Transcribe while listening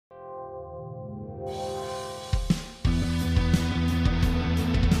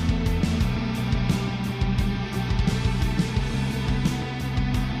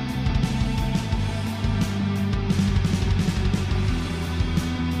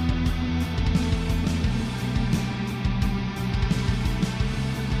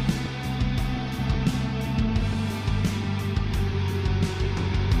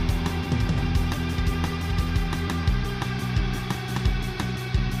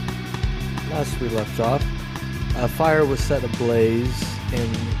last we left off, a fire was set ablaze in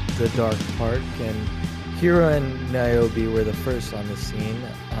the dark park, and Hiro and Niobe were the first on the scene.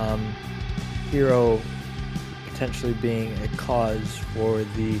 Hiro potentially being a cause for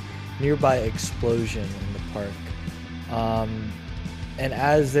the nearby explosion in the park. And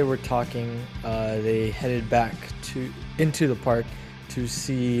as they were talking, they headed back into the park to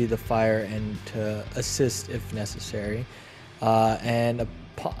see the fire and to assist if necessary.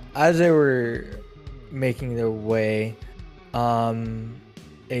 As they were making their way,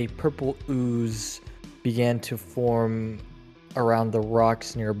 a purple ooze began to form around the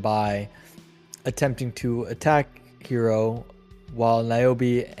rocks nearby, attempting to attack Hiro, while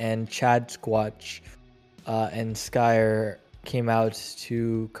Niobe and Chad Squatch and Skyer came out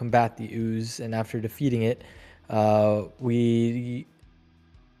to combat the ooze. And after defeating it, we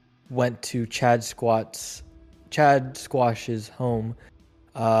went to Chad Squash's home,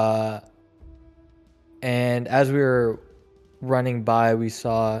 and as we were running by, we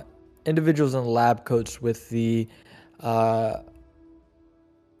saw individuals in lab coats with the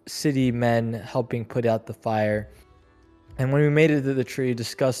city men helping put out the fire. And when we made it to the tree,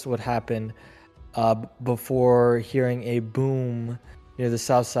 discussed what happened before hearing a boom near the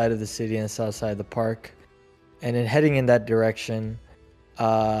south side of the city and the south side of the park. And in heading in that direction,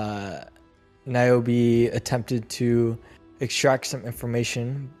 Niobe attempted to extract some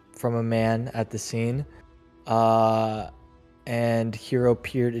information from a man at the scene, and Hiro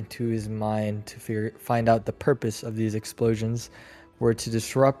peered into his mind to find out the purpose of these explosions were to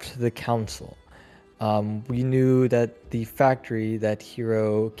disrupt the council. We knew that the factory that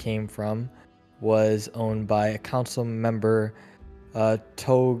Hiro came from was owned by a council member,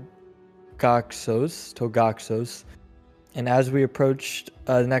 Togaxos. And as we approached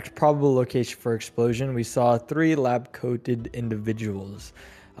the next probable location for explosion, we saw 3 lab-coated individuals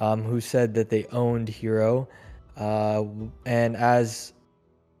who said that they owned Hiro. And as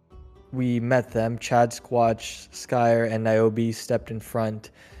we met them, Chad Squatch, Skyer, and Niobe stepped in front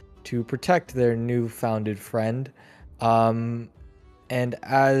to protect their new-founded friend. And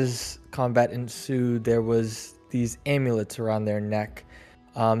as combat ensued, there was these amulets around their neck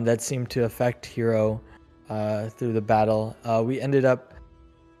that seemed to affect Hiro through the battle. We ended up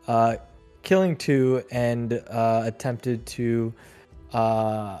killing 2 and attempted to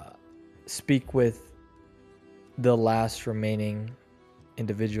speak with the last remaining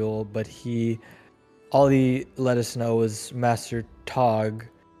individual, but all he let us know was Master Tog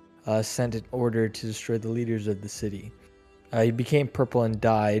sent an order to destroy the leaders of the city. He became purple and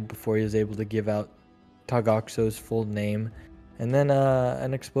died before he was able to give out Togaxos' full name. And then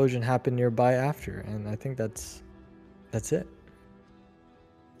an explosion happened nearby after, and I think that's it.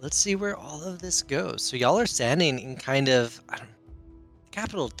 Let's see where all of this goes. So y'all are standing in kind of,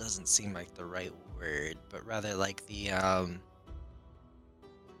 capital doesn't seem like the right word, but rather like the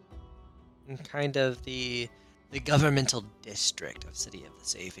in kind of the governmental district of City of the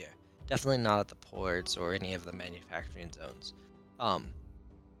Savior. Definitely not at the ports or any of the manufacturing zones.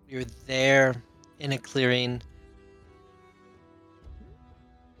 You're there in a clearing.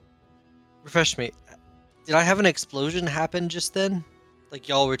 Refresh me. Did I have an explosion happen just then? Like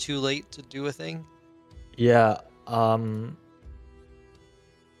y'all were too late to do a thing? Yeah.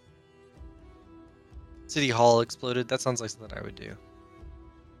 City Hall exploded. That sounds like something I would do.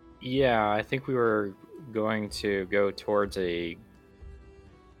 Yeah, I think we were going to go towards a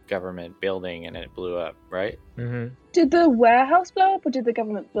government building and it blew up, right? Mm-hmm. Did the warehouse blow up or did the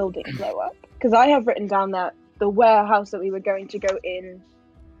government building blow up? Because I have written down that the warehouse that we were going to go in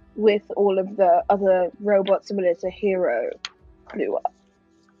with all of the other robots similar to Hiro blew up.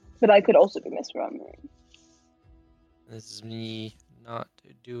 But I could also be misremembering. This is me not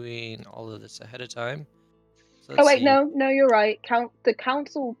doing all of this ahead of time. So Oh let's wait, see. no, you're right. The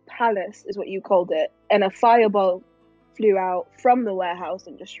council palace is what you called it, and a fireball flew out from the warehouse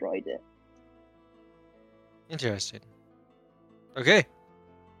and destroyed it. Interesting. Okay.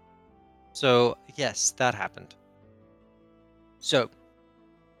 So, yes, that happened. So,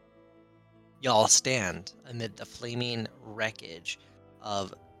 y'all stand amid the flaming wreckage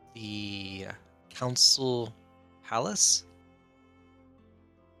of the council palace.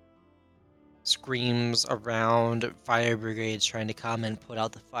 Screams around, fire brigades trying to come and put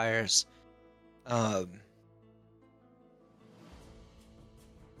out the fires.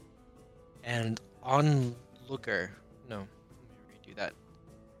 And onlooker, no, let me redo that.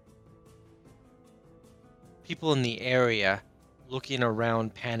 People in the area looking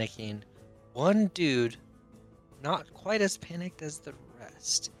around, panicking. One dude, not quite as panicked as the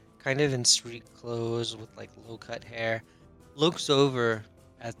rest, kind of in street clothes with like low cut hair, looks over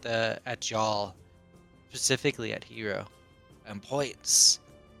at y'all, specifically at Hero, and points.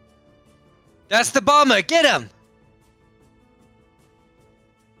 That's the bomber. Get him!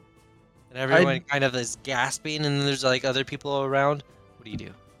 And everyone kind of is gasping, and there's like other people around. What do you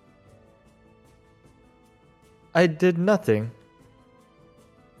do? I did nothing.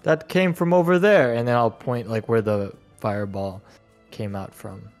 That came from over there, and then I'll point like where the fireball came out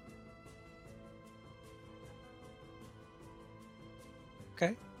from.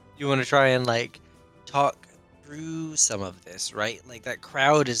 Okay. You want to try and like talk through some of this, right? Like that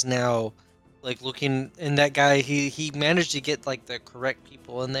crowd is now like looking, and that guy he managed to get like the correct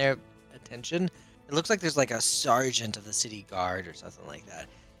people in their attention. It looks like there's like a sergeant of the city guard or something like that.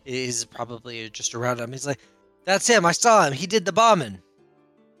 Is probably just around him. He's like, "That's him. I saw him. He did the bombing."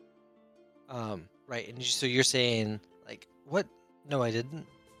 Right. And so you're saying like, what? No, I didn't.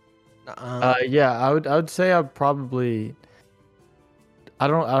 Yeah, I would say I'd probably. I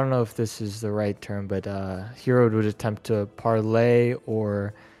don't know if this is the right term, but Hero would attempt to parlay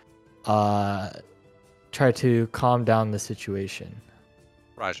or try to calm down the situation.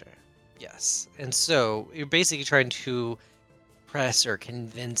 Roger. Yes. And so you're basically trying to press or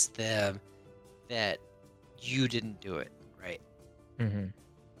convince them that you didn't do it, right? Mm-hmm.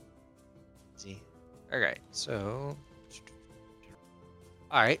 See? Alright, so...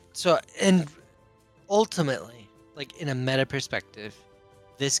 Alright, so, and ultimately, like in a meta perspective,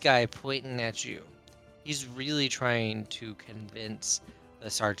 this guy pointing at you, he's really trying to convince the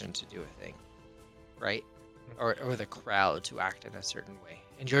sergeant to do a thing, right? Or the crowd to act in a certain way.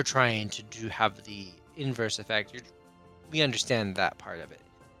 And you're trying to have the inverse effect. We understand that part of it.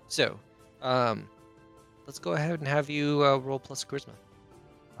 So, let's go ahead and have you roll plus charisma.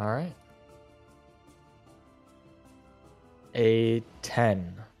 All right. A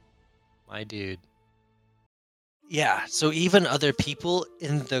 10. My dude. Yeah, so even other people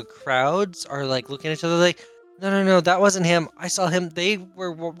in the crowds are like looking at each other like, no, that wasn't him. I saw him. They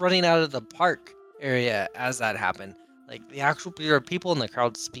were running out of the park area as that happened. Like the actual there are people in the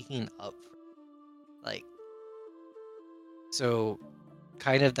crowd speaking up. Like, so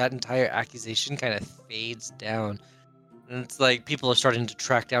kind of that entire accusation kind of fades down. And it's like people are starting to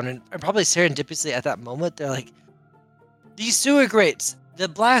track down, and probably serendipitously at that moment, they're like, these sewer grates, the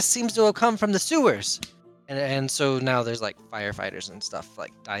blast seems to have come from the sewers. And so now there's like firefighters and stuff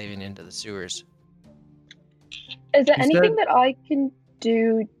like diving into the sewers. Is there anything that I can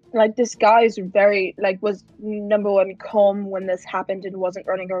do? Like, this guy's very, like, was number one calm when this happened and wasn't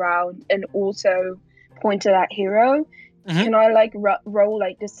running around, and also pointed at Hero. Mhm. Can I, like, roll,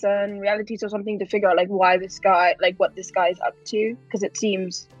 like, discern realities or something to figure out, like, why this guy, like, what this guy's up to? Because it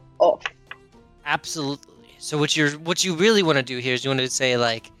seems off. Absolutely. So what you really want to do here is you want to say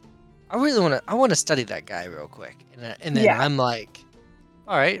like, I want to study that guy real quick, and then Yeah. I'm like,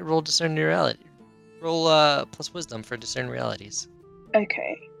 all right, roll discern reality, roll plus wisdom for discern realities.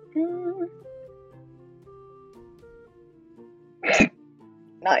 Okay.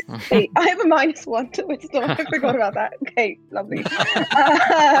 Nice. Hey, I have a -1 to wisdom. I forgot about that. Okay, lovely. So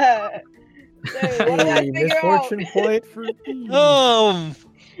what did I figure misfortune out? point for me.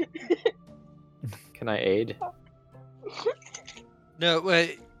 Can I aid? No,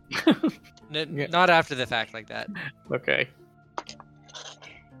 wait. No, Yeah. not after the fact like that. Okay.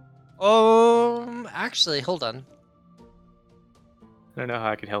 Actually, hold on. I don't know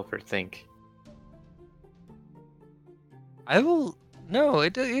how I could help her think. I will. No,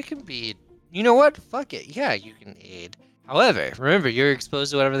 it can be. You know what? Fuck it. Yeah, you can aid. However, remember you're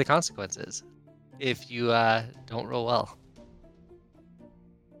exposed to whatever the consequence is if you don't roll well.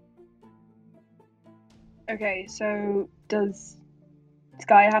 Okay, so does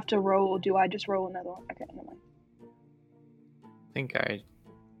Sky have to roll, or do I just roll another one? Okay, never mind.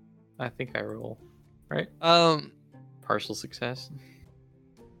 I think I roll, right? Partial success.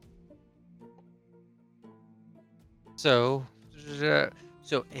 So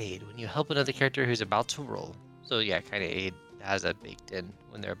aid when you help another character who's about to roll. So yeah, kind of aid has that baked in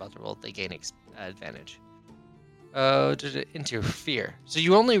when they're about to roll. They gain advantage. Interfere. So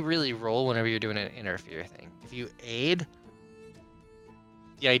you only really roll whenever you're doing an interfere thing. If you aid,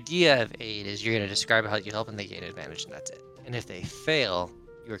 the idea of aid is you're going to describe how you help and they gain advantage, and that's it. And if they fail,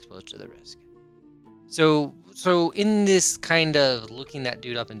 you're exposed to the risk. So in this kind of looking that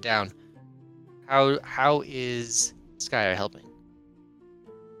dude up and down, how is Sky helping?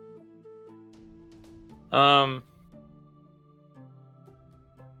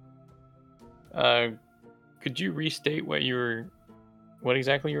 Could you restate what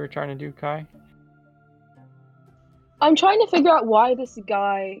exactly you were trying to do, Kai? I'm trying to figure out why this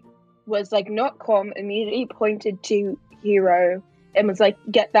guy was like not calm, immediately pointed to Hero, and was like,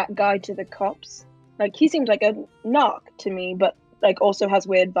 get that guy to the cops. Like, he seems like a narc to me, but like also has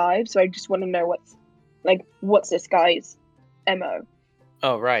weird vibes. So I just want to know what's this guy's MO.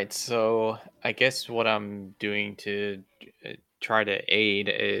 Oh, right. So I guess what I'm doing to try to aid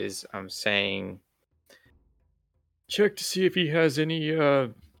is I'm saying check to see if he has any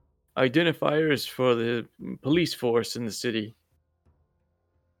identifiers for the police force in the city.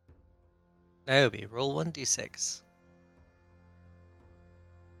 Niobe, roll 1d6.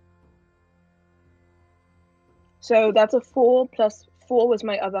 So that's a 4 plus 4 was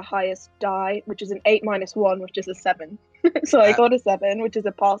my other highest die, which is an 8 minus 1, which is a 7. So I got a 7, which is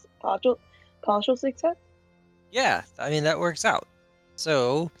a partial success. Yeah, I mean, that works out.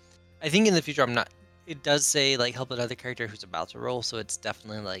 So, I think in the future, it does say, like, help another character who's about to roll, so it's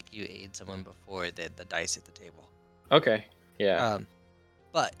definitely, like, you aid someone before the dice hit the table. Okay. Yeah.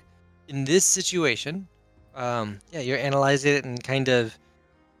 But in this situation, you're analyzing it and kind of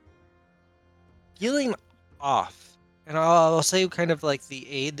feeling off. And I'll say kind of like the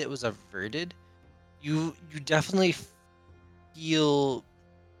aid that was averted, you definitely feel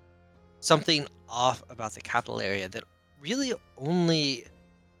something off about the capital area that really only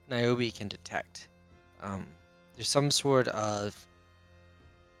Niobe can detect. There's some sort of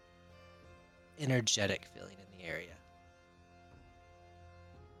energetic feeling in the area.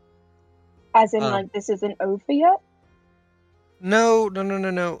 As in, like, this isn't over yet?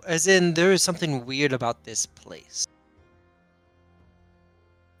 No. As in, there is something weird about this place.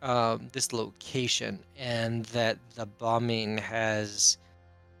 This location, and that the bombing has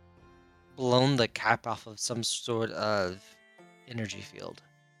blown the cap off of some sort of energy field.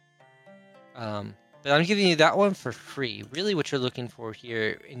 But I'm giving you that one for free. Really, what you're looking for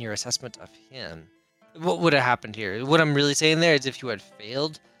here in your assessment of him, what would have happened here? What I'm really saying there is if you had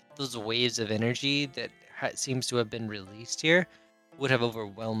failed, those waves of energy that seems to have been released here would have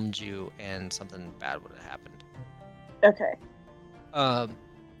overwhelmed you and something bad would have happened. Okay.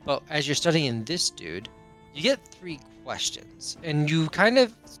 But as you're studying this dude, you get 3 questions, and you kind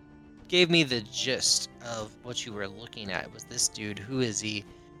of gave me the gist of what you were looking at. Was this dude? Who is he?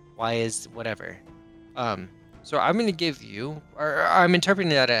 Why is whatever? So I'm going to give you, or I'm interpreting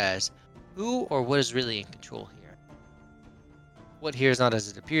that as who or what is really in control here. What here is not as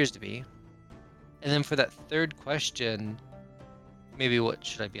it appears to be. And then for that 3rd question, maybe what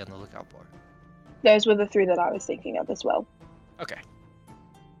should I be on the lookout for? Those were the 3 that I was thinking of as well. Okay.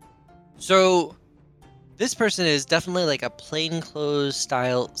 So this person is definitely like a plainclothes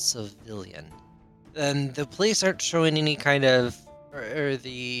style civilian. And the police aren't showing any kind of, or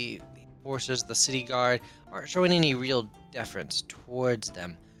the forces, the city guard, aren't showing any real deference towards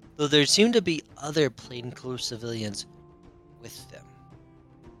them. Though there seem to be other plainclothes civilians with them.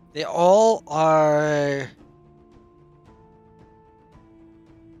 They all are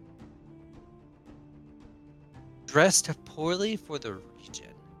dressed poorly for the region.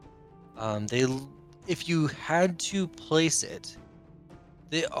 If you had to place it,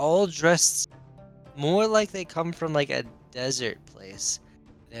 they all dress more like they come from like a desert place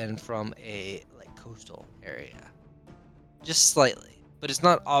than from a like coastal area. Just slightly, but it's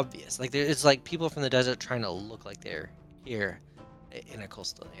not obvious. Like it's like people from the desert trying to look like they're here in a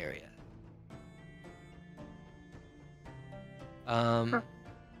coastal area.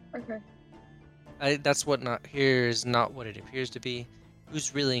 Okay. That's what not here is not what it appears to be.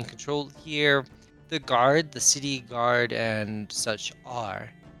 Who's really in control here? The guard, the city guard, and such are.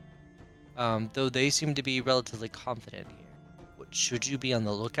 Though they seem to be relatively confident here. What should you be on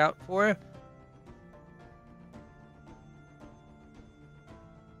the lookout for? You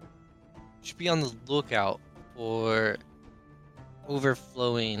should be on the lookout for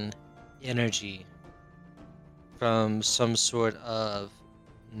overflowing energy from some sort of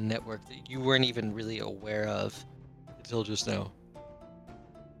network that you weren't even really aware of until just now.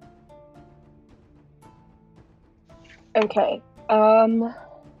 Okay.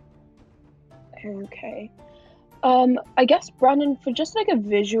 Okay. I guess, Brandon, for just like a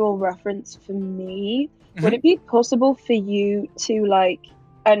visual reference for me, would it be possible for you to like,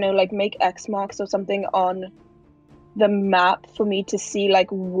 I don't know, like make X marks or something on the map for me to see like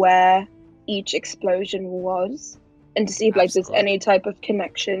where each explosion was? And to see if like there's any type of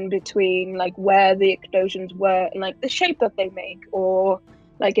connection between like where the explosions were and like the shape that they make, or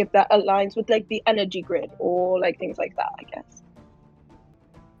like if that aligns with like the energy grid or like things like that, I guess.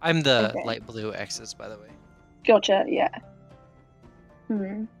 I'm the light blue X's, by the way. Gotcha, yeah.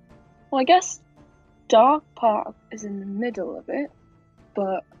 Well, I guess Dark Park is in the middle of it,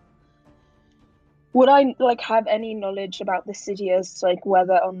 but would I like have any knowledge about the city as like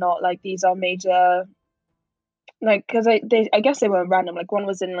whether or not like these are major Like, because I guess they were random. Like, one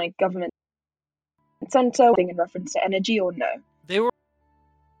was in like government center, thing in reference to energy, or no? They were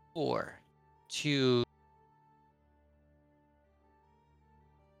for to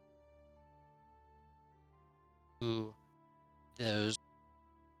those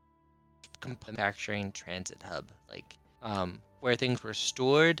manufacturing transit hub, like where things were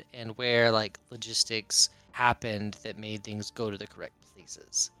stored and where like logistics happened that made things go to the correct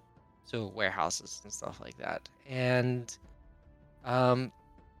places. So warehouses and stuff like that. And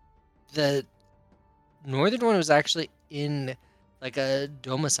the northern one was actually in like a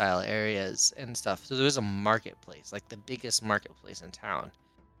domicile areas and stuff. So there was a marketplace, like the biggest marketplace in town.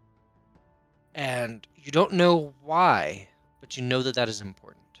 And you don't know why, but you know that that is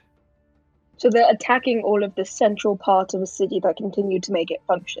important. So they're attacking all of the central part of a city that continue to make it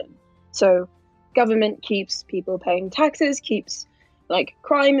function. So government keeps people paying taxes, keeps like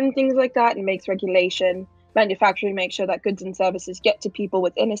crime and things like that, and makes regulation. Manufacturing makes sure that goods and services get to people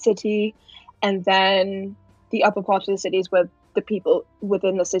within a city, and then the upper part of the city is where the people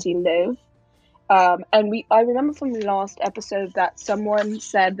within the city live. I remember from the last episode that someone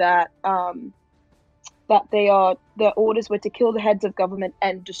said that that their orders were to kill the heads of government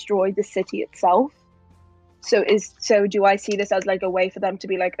and destroy the city itself. So do I see this as like a way for them to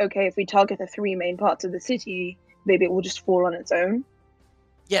be like, okay, if we target the three main parts of the city, maybe it will just fall on its own?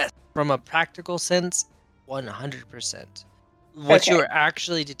 Yes, from a practical sense, 100%. What Okay. you're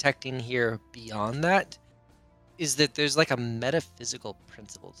actually detecting here beyond that is that there's like a metaphysical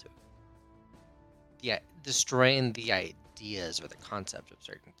principle to it. Yeah, destroying the ideas or the concept of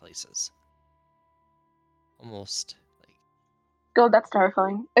certain places. Almost like God, that's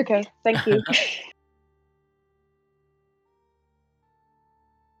terrifying. Okay, thank you.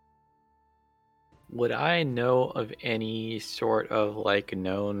 Would I know of any sort of like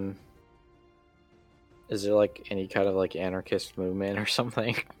known? Is there like any kind of like anarchist movement or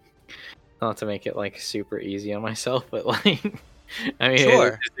something? Not to make it like super easy on myself, but like, I mean, Sure.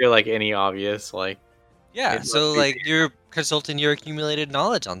 is there like any obvious like? yeah, It so must be like you're consulting your accumulated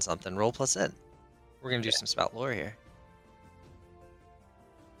knowledge on something. Roll plus in. We're gonna do some spout lore here.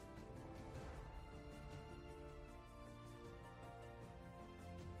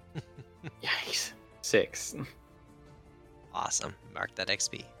 Yikes! 6. Awesome. Mark that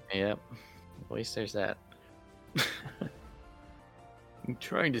XP. Yep. At least there's that. I'm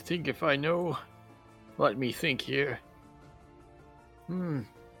trying to think if I know. Let me think here. Who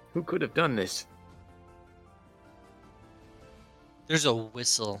could have done this? There's a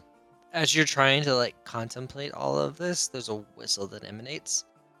whistle. As you're trying to like contemplate all of this, there's a whistle that emanates.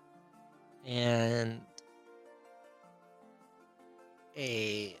 And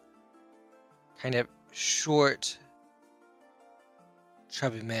a kind of short,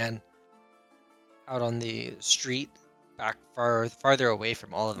 chubby man out on the street, back farther away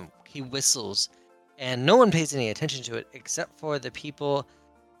from all of them. He whistles, and no one pays any attention to it except for the people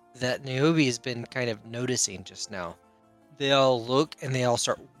that Niobe has been kind of noticing just now. They all look and they all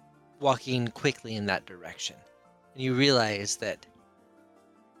start walking quickly in that direction. And you realize that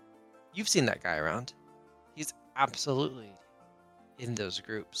you've seen that guy around. He's absolutely in those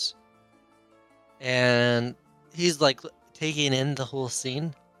groups. And he's like taking in the whole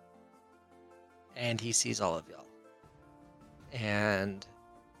scene. And he sees all of y'all. And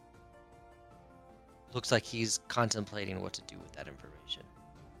looks like he's contemplating what to do with that information.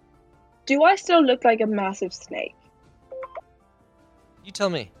 Do I still look like a massive snake? You tell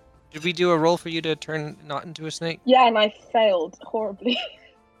me. Did we do a roll for you to turn not into a snake? Yeah, and I failed horribly.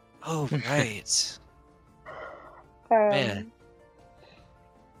 Oh, right. Man.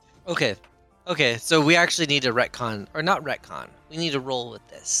 Okay. Okay, so we actually need to retcon, or not retcon. We need to roll with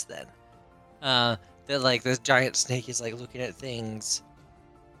this then. That like this giant snake is like looking at things,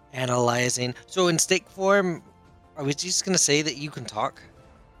 analyzing. So in snake form, are we just gonna say that you can talk?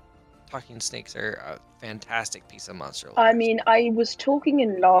 Talking snakes are a fantastic piece of monster lore. I mean, I was talking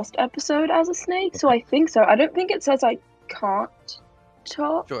in last episode as a snake, so I think so. I don't think it says I can't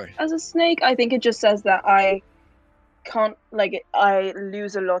talk Sure. as a snake. I think it just says that I can't, like, I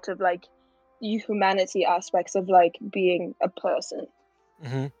lose a lot of, like, humanity aspects of, like, being a person.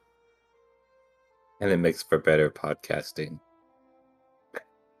 Mm-hmm. And it makes for better podcasting.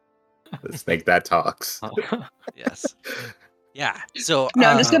 The snake that talks. Yes. Yeah. So No,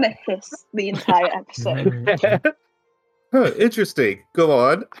 I'm just gonna hiss the entire episode. Huh, interesting. Go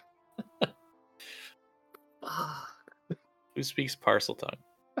on. Who speaks parcel tongue?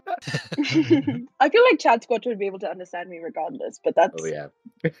 I feel like Chad Scott would be able to understand me regardless, but that's Oh yeah.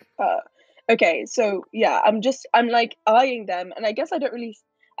 okay. So yeah, I'm like eyeing them, and I guess I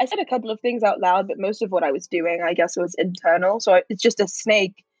I said a couple of things out loud, but most of what I was doing, I guess, was internal. So it's just a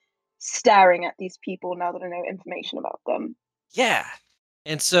snake staring at these people now that I know information about them. Yeah.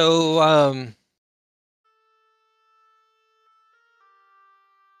 And so,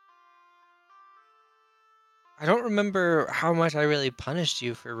 I don't remember how much I really punished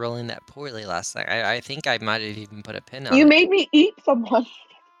you for rolling that poorly last night. I think I might have even put a pin on You it. made me eat someone.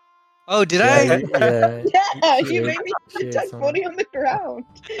 Oh, did Yeah, I? Yeah, she you ate- made me she eat a ate dead someone. body on the ground.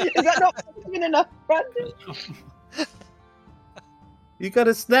 Is that not even enough, Brandon? You got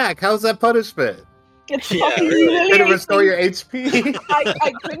a snack. How's that punishment? It's Yeah, fucking really. Did it restore your humiliating. HP?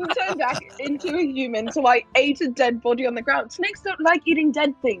 I couldn't turn back into a human, so I ate a dead body on the ground. Snakes don't like eating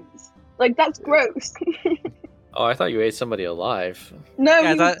dead things. Like, that's gross. Oh, I thought you ate somebody alive. No,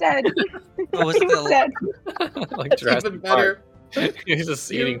 Yeah, he was dead. Oh, was He it was the- dead. Like That's Jurassic even better. Park. He's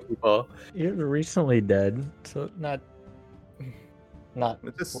just You- eating people. You're recently dead, so not.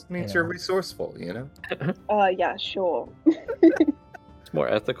 It just means you you're know. resourceful, you know? Yeah, sure. It's more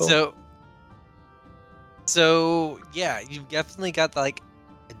ethical. So yeah, you've definitely got like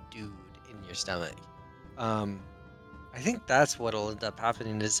a dude in your stomach. I think that's what'll end up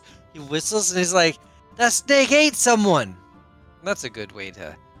happening is he whistles and he's like, "That snake ate someone." That's a good way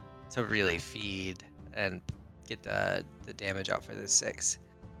to really feed and get the damage out for this 6.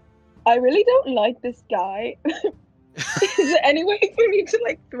 I really don't like this guy. Is there any way for me to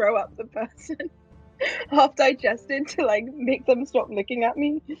like throw up the person half digested to like make them stop looking at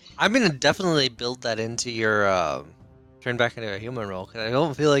me? I'm gonna definitely build that into your turn back into a human roll because I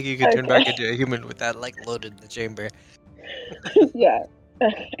don't feel like you could turn back Okay. into a human with that like loaded in the chamber. Yeah.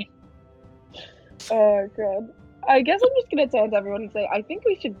 Okay. Oh god. I guess I'm just gonna turn to everyone and say, I think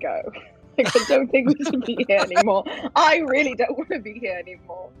we should go. Like, I don't think we should be here anymore. I really don't want to be here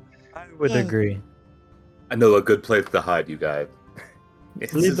anymore. I would agree. I know a good place to hide you guys.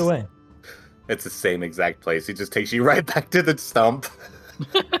 It's Lead the just- way. It's the same exact place. He just takes you right back to the stump.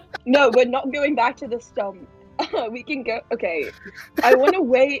 No, we're not going back to the stump. We can go. Okay. I want to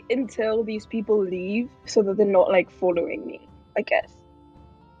wait until these people leave so that they're not like following me, I guess.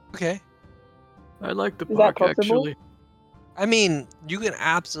 Okay. I like the Is that park possible? actually. I mean, you can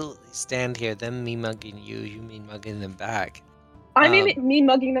absolutely stand here, them me mugging you, you me mugging them back. I mean, me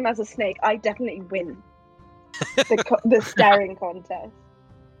mugging them as a snake, I definitely win the staring contest.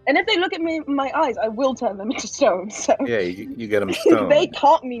 And if they look at me in my eyes, I will turn them into stone. So Yeah, you get him stoned. they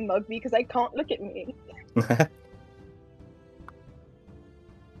can't me mug me because they can't look at me.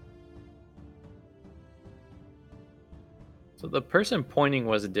 So the person pointing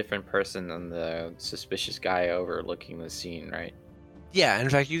was a different person than the suspicious guy overlooking the scene, right? Yeah, in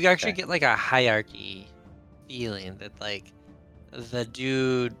fact, you actually Okay. get like a hierarchy feeling that like the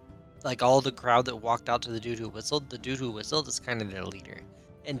dude, like all the crowd that walked out to the dude who whistled is kind of their leader.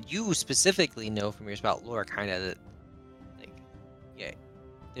 And you specifically know from your spout lore kind of that, like, yeah,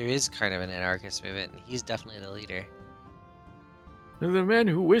 there is kind of an anarchist movement, and he's definitely the leader. The man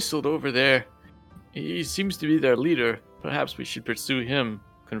who whistled over there, he seems to be their leader. Perhaps we should pursue him,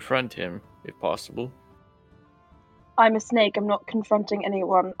 confront him, if possible. I'm a snake. I'm not confronting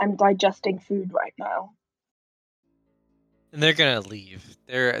anyone. I'm digesting food right now. And they're gonna leave.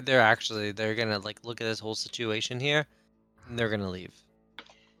 They're gonna like look at this whole situation here, and they're gonna leave.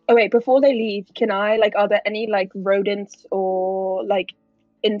 Oh wait, before they leave, can I like? Are there any like rodents or like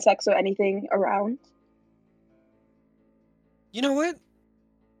insects or anything around? You know what?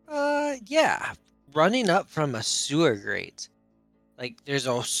 Yeah. Running up from a sewer grate, like there's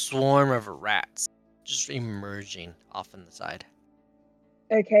a swarm of rats just emerging off on the side.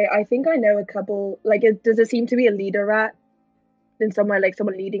 Okay, I think I know a couple. Like, does there seem to be a leader rat in somewhere? Like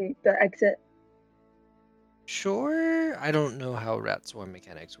someone leading the exit. Sure, I don't know how rat swarm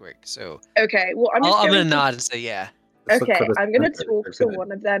mechanics work, so Okay, well I'm just I'm gonna going to nod and say yeah. Let's look Okay, for the I'm gonna sensor. talk They're to good.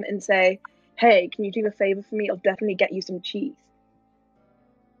 one of them and say, "Hey, can you do a favor for me? I'll definitely get you some cheese."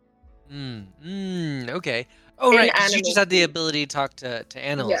 Okay. Oh, In right, 'cause you animal just had the speak. ability to talk to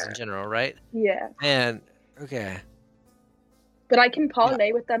animals Yeah. in general, right? Yeah, And okay. but I can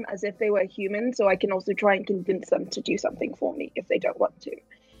parlay with them as if they were human, so I can also try and convince them to do something for me if they don't want to.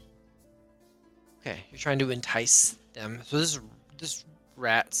 Okay, you're trying to entice them. So this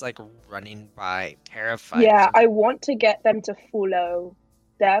rat's like running by, terrified. Yeah, So- I want to get them to follow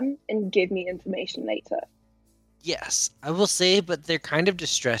them and give me information later. Yes, I will say, but they're kind of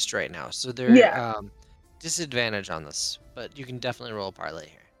distressed right now, so they're Yeah. disadvantage on this. But you can definitely roll a parlay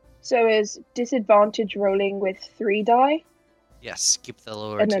here. So is disadvantage rolling with 3 die, Yes, keep the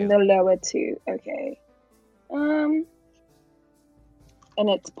lower and two. then the lower 2. Okay. And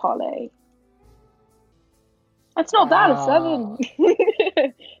it's parlay. That's not bad. It's 7.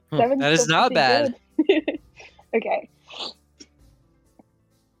 Seven's That is still not pretty bad. good. Okay.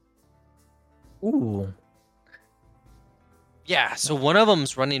 Ooh. Yeah, so one of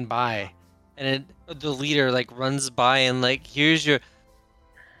them's running by, and the leader like runs by and like, here's your.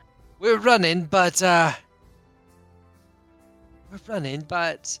 We're running, but you're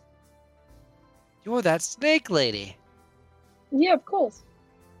that snake lady. Yeah, of course.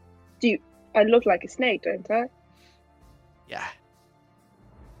 I look like a snake, don't I? Yeah.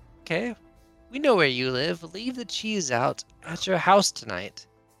 Okay, we know where you live. Leave the cheese out at your house tonight,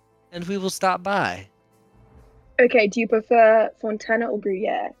 and we will stop by. Okay, do you prefer Fontana or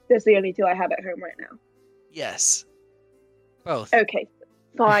Gruyere? That's the only two I have at home right now. Yes. Both. Okay,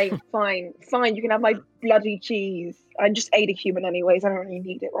 fine. You can have my bloody cheese. I just ate a human anyways. I don't really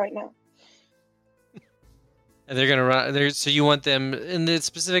need it right now. And they're gonna run. So you want them in the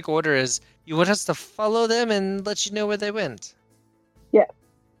specific order is you want us to follow them and let you know where they went. Yeah.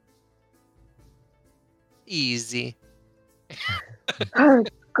 Easy. Oh,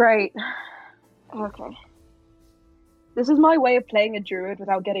 great. Okay. This is my way of playing a druid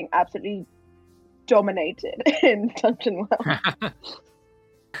without getting absolutely dominated in Dungeon World.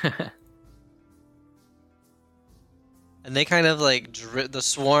 And they kind of like the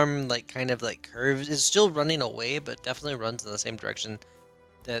swarm like kind of like curves. It's still running away, but definitely runs in the same direction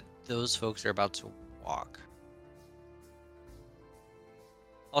that those folks are about to walk.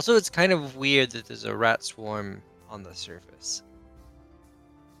 Also, it's kind of weird that there's a rat swarm on the surface.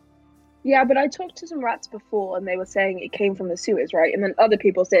 Yeah, but I talked to some rats before and they were saying it came from the sewers, right? And then other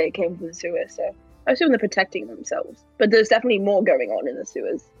people say it came from the sewers, so I assume they're protecting themselves. But there's definitely more going on in the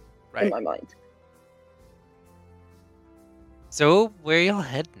sewers, in Right. my mind. So, where y'all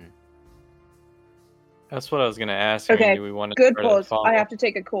heading? That's what I was gonna ask. I mean, Okay, do we want to good try to pause. follow? I have to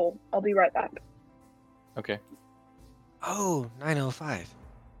take a call. I'll be right back. Okay. Oh, 9:05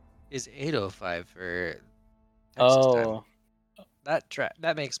 is 8:05 for Texas time. Oh,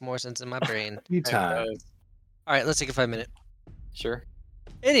 That makes more sense in my brain. Few it times. does. All right, let's take a 5-minute. Sure.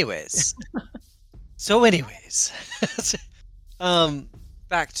 Anyways,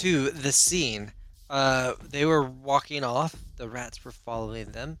 back to the scene. They were walking off. The rats were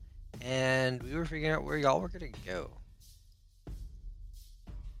following them, and we were figuring out where y'all were gonna go.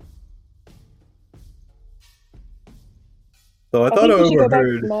 So I I thought I think we should go back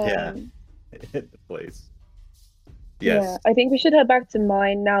overheard. to Yeah, mine. hit the place. Yeah, Yes. I think we should head back to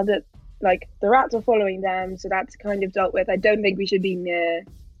mine now that, like, the rats are following them, so that's kind of dealt with. I don't think we should be near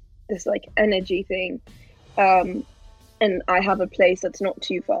this, like, energy thing. And I have a place that's not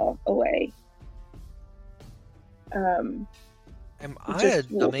too far away. Am I a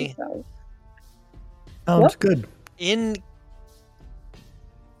Just walk dummy? south. Sounds What? good. In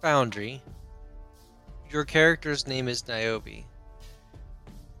Foundry, your character's name is Niobe.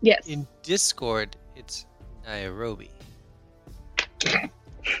 Yes. In Discord, it's Nairobi. No,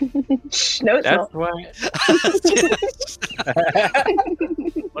 it's That's not. why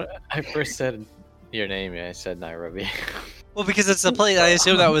when I first said your name, I said Nairobi. Well, because it's a place. I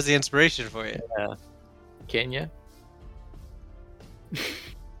assume that was the inspiration for it. Kenya.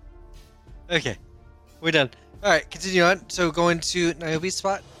 Okay, we're done. All right, continue on. So going to Niobe's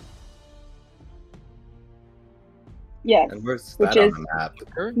spot. Yes. And where's Which that on is- the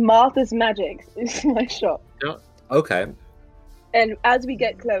map? Martha's Magic is my shop. Okay. And as we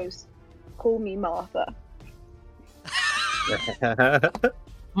get close, call me Martha.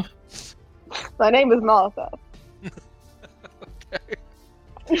 My name is Martha.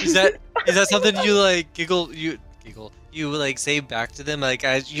 Is that something you like giggle? You like say back to them like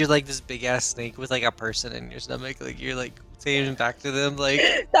you're like this big ass snake with like a person in your stomach. Like you're like saying back to them like.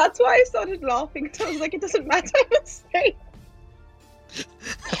 That's why I started laughing. So I was like, it doesn't matter. I'm a snake.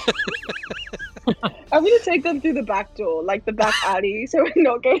 I'm gonna take them through the back door, like the back alley, so we're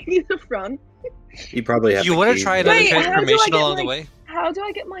not going through the front. You probably have. You the want to keys. try another Wait, how do I transformation get along the my- way? How do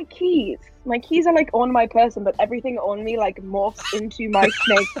I get my keys? My keys are like on my person, but everything on me like morphs into my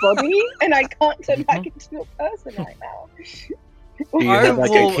snake body, and I can't turn back into a person right now. Do you Alright, have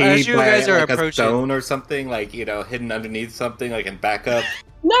like well, a key as you by guys are like a approaching- stone or something, like hidden underneath something, like in backup?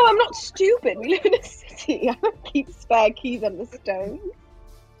 No, I'm not stupid. We live in a city. I don't keep spare keys under stones.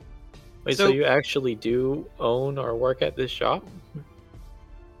 Wait, So- so you actually do own or work at this shop?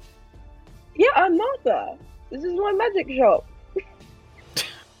 Yeah, I'm Martha. This is my magic shop.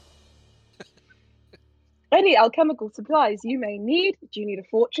 Any alchemical supplies you may need. Do you need a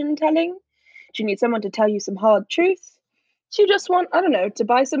fortune telling? Do you need someone to tell you some hard truths? Do you just want, I don't know, to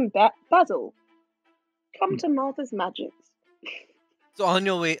buy some basil? Come to Martha's Magics. So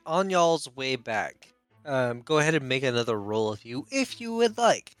on y'all's way back, go ahead and make another roll if you would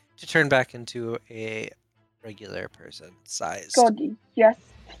like to turn back into a regular person size. God, yes,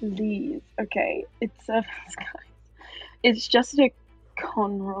 please. Okay, it's just a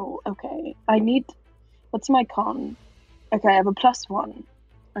con roll. Okay, I need. What's my con? Okay, I have a +1.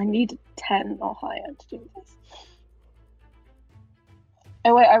 I need 10 or higher to do this.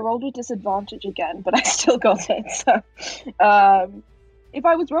 Oh wait, I rolled with disadvantage again, but I still got it. So, if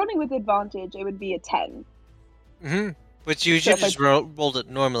I was rolling with advantage, it would be a 10. Mm-hmm. But you So should if I- just rolled it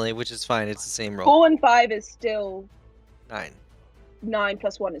normally, which is fine. It's the same roll. 4 and 5 is still 9. 9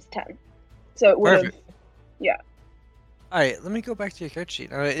 plus 1 is 10. So it would have. Perfect. All right, let me go back to your character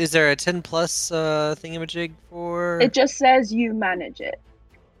sheet. Is there a 10 plus thingamajig for? It just says you manage it.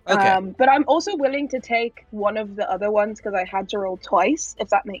 Okay. But I'm also willing to take one of the other ones because I had to roll twice, if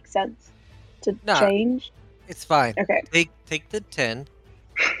that makes sense, to Nah. change. It's fine. Okay. Take the 10.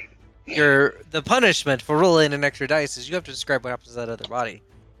 The punishment for rolling an extra dice is you have to describe what happens to that other body.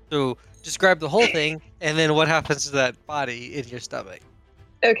 So describe the whole thing and then what happens to that body in your stomach.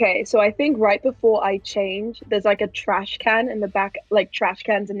 Okay, so I think right before I change, there's like a trash can in the back, like trash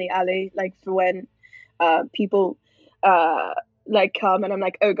cans in the alley, like for when people like come and I'm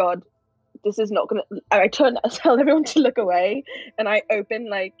like, oh god, this is not gonna. I tell everyone to look away, and I open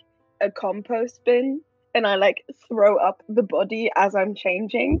like a compost bin and I like throw up the body as I'm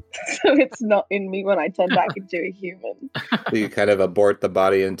changing, so it's not in me when I turn back into a human. So you kind of abort the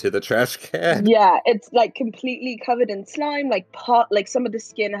body into the trash can. Yeah, it's like completely covered in slime. Like some of the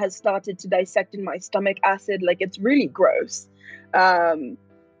skin has started to dissect in my stomach acid. Like it's really gross. It's.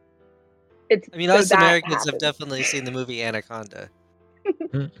 I mean, so us that Americans have happens. definitely seen the movie Anaconda.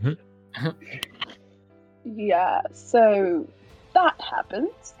 Mhm. Yeah, so that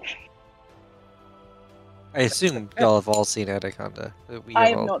happens. I assume y'all have all seen Anaconda.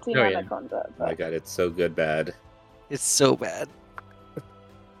 I have not seen Oh, yeah. Anaconda, Oh my but god, it's so good bad. It's so bad.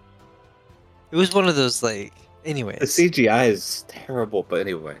 It was one of those like. Anyways. The CGI is terrible, but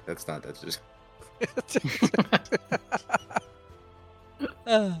anyway, that's just.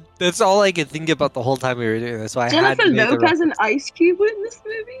 That's all I could think about the whole time we were doing this. So I had Jennifer to make the Lopez and Ice Cube were in this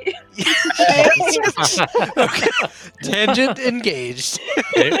movie. Okay. Tangent engaged.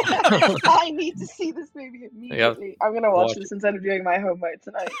 I need to see this movie immediately. I'm gonna watch Watch this instead of doing my homework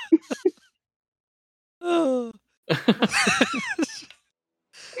tonight.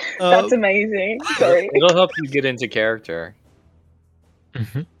 That's amazing. Sorry. It'll help you get into character.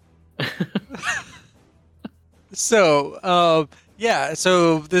 Mhm. So, yeah.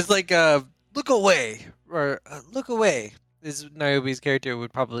 So there's like a look away or look away. This Niobe's character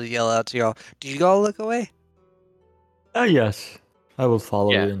would probably yell out to y'all. Do you all look away? Yes, I will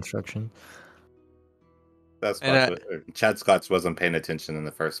follow Yeah. the instruction. That's And, Chad Scotts wasn't paying attention in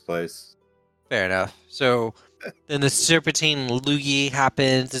the first place. Fair enough. So then the serpentine loogie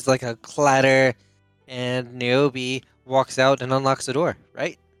happens. There's like a clatter, and Niobe walks out and unlocks the door.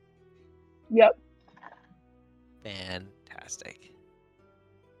 Right? Yep. Fantastic.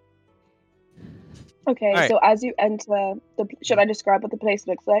 Okay, Alright. so as you enter should I describe what the place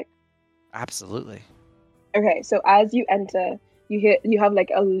looks like? Absolutely. Okay, so as you enter, you have like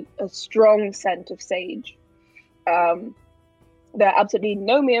a strong scent of sage. There are absolutely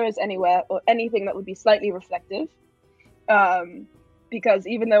no mirrors anywhere or anything that would be slightly reflective. Because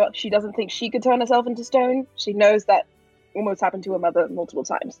even though she doesn't think she could turn herself into stone, she knows that almost happened to her mother multiple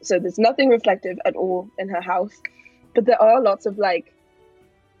times. So there's nothing reflective at all in her house. But there are lots of like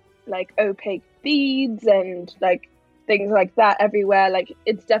opaque beads and like things like that everywhere. Like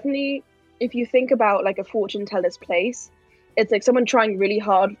it's definitely, if you think about like a fortune teller's place, it's like someone trying really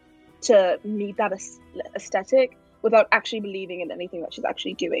hard to meet that aesthetic without actually believing in anything that she's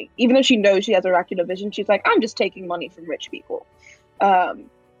actually doing. Even though she knows she has oracular vision, she's like, I'm just taking money from rich people. And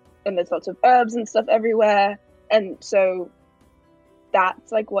there's lots of herbs and stuff everywhere. And so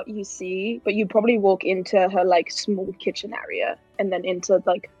that's like what you see, but you probably walk into her like small kitchen area and then into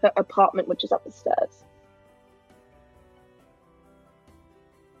like her apartment, which is up the stairs.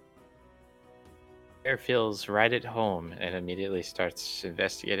 Bear feels right at home and immediately starts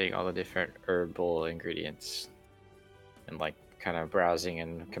investigating all the different herbal ingredients and like kind of browsing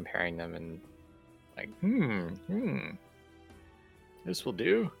and comparing them and like, this will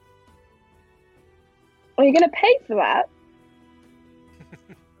do. Are you gonna pay for that?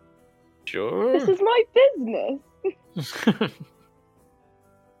 Sure. This is my business.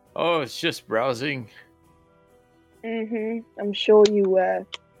 Oh, it's just browsing. I'm sure you were.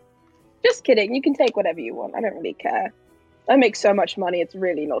 Just kidding. You can take whatever you want. I don't really care. I make so much money. It's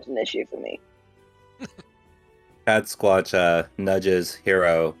really not an issue for me. Chad Squatch nudges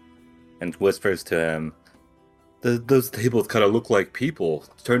Hero and whispers to him, those tables kind of look like people,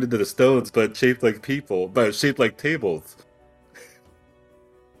 turned into the stones, but shaped like people, but shaped like tables.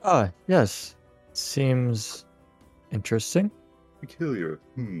 Ah, yes. Seems interesting. Peculiar.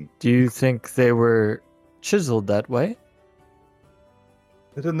 Do you think they were chiseled that way?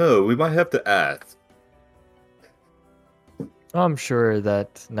 I don't know. We might have to ask. I'm sure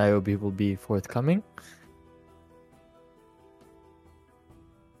that Niobe will be forthcoming.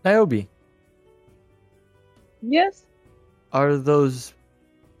 Niobe, Yes? are those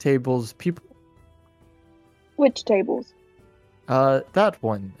tables people? Which tables? That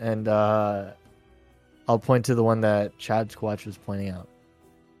one. And I'll point to the one that Chad Squatch was pointing out.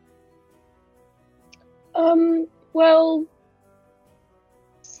 Well,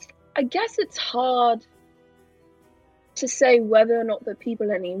 I guess it's hard to say whether or not they're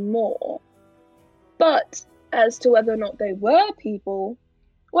people anymore. But as to whether or not they were people,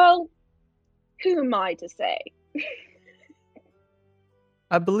 well, who am I to say?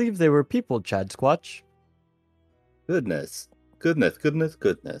 I believe they were people, Chad Squatch. Goodness. What?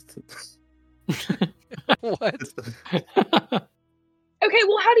 Okay,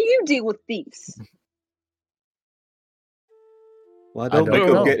 well, how do you deal with thieves? Well, I I don't don't make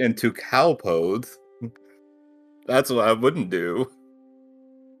them know. get into cow pose. That's what I wouldn't do.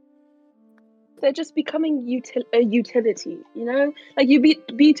 They're just becoming a utility, you know? Like, you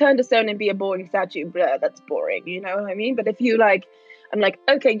be turned to stone and be a boring statue, blah, that's boring, you know what I mean? But if you, like, I'm like,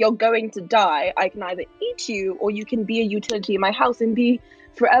 okay, you're going to die, I can either eat you, or you can be a utility in my house and be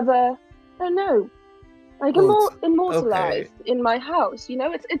forever, I don't know, like, Well, it's- immortalized in my house, you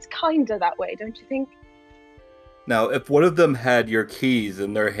know? It's kinda that way, don't you think? Now, if one of them had your keys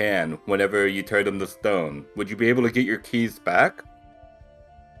in their hand whenever you turned them to stone, would you be able to get your keys back?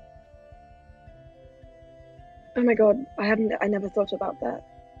 Oh my god, I never thought about that.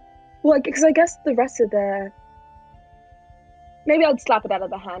 Well, because I guess the rest of their... Maybe I'd slap it out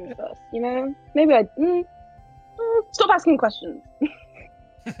of the hand first, you know? Maybe I'd... stop asking questions.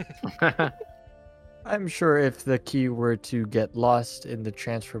 I'm sure if the key were to get lost in the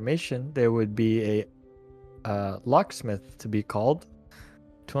transformation, there would be a locksmith to be called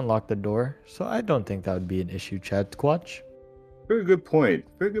to unlock the door. So I don't think that would be an issue, Chad Squatch. Very good point.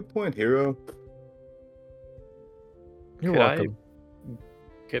 Very good point, hero. You're Could welcome.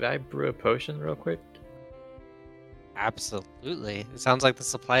 Could I brew a potion real quick? Absolutely. It sounds like the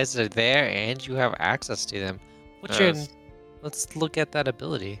supplies are there and you have access to them. What's your... Yes. Let's look at that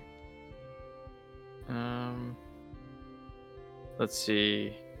ability. Let's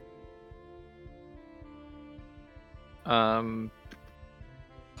see.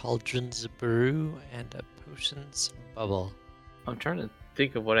 Cauldrons brew and a potions bubble. I'm trying to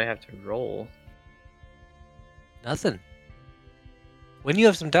think of what I have to roll. Nothing. When you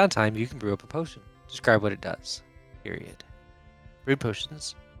have some downtime, you can brew up a potion. Describe what it does. Period. Brew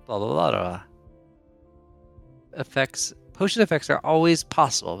potions. Blah blah blah blah. Potion effects are always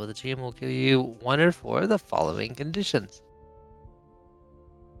possible, but the GM will give you one or four of the following conditions.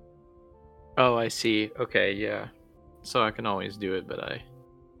 Oh, I see. Okay, yeah. So I can always do it, but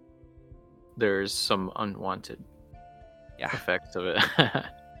there's some unwanted effects of it.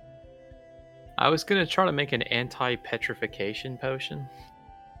 I was gonna try to make an anti-petrification potion.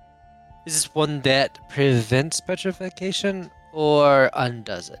 Is this one that prevents petrification or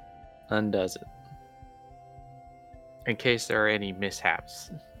undoes it? Undoes it. In case there are any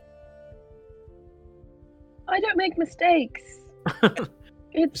mishaps. I don't make mistakes.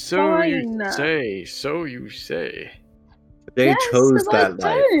 It's So fine. you say, so you say. They Yes, chose 'cause I that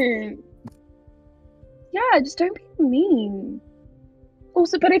life. don't. Yeah, just don't be mean.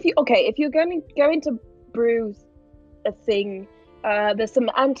 Also, but if you're going to brew a thing, there's some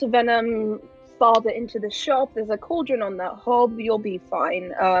antivenom farther into the shop. There's a cauldron on that hob. You'll be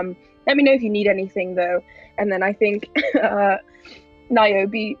fine. Let me know if you need anything though. And then I think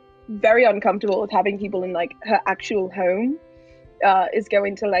Niobe, very uncomfortable with having people in like her actual home, is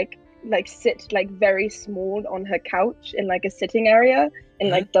going to like sit like very small on her couch in like a sitting area and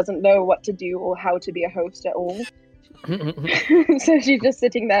like doesn't know what to do or how to be a host at all. So she's just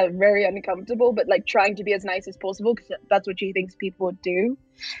sitting there very uncomfortable, but like trying to be as nice as possible because that's what she thinks people would do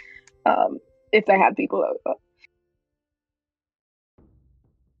if they had people over.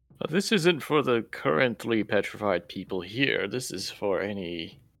 This isn't for the currently petrified people here. This is for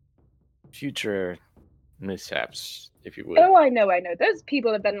any future mishaps, if you would. Oh, I know. Those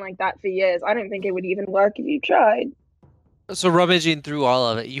people have been like that for years. I don't think it would even work if you tried. So rummaging through all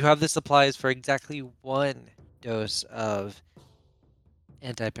of it, you have the supplies for exactly one dose of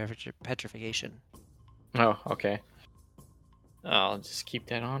anti-petrification. Oh, okay. I'll just keep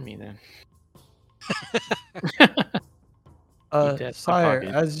that on me then. Keep that in my Sire,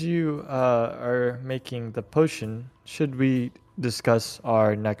 pocket. as you are making the potion, should we discuss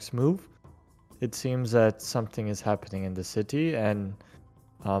our next move? It seems that something is happening in the city, and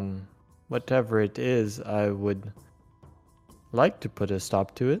whatever it is, I would like to put a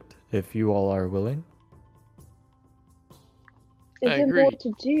stop to it if you all are willing. It's I agree. important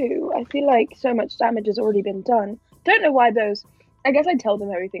to do. I feel like so much damage has already been done. Don't know why those. I guess I tell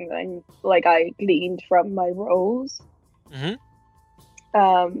them everything that I gleaned from my rolls.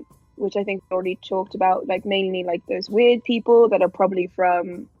 Mm-hmm. Which I think we already talked about, like mainly like those weird people that are probably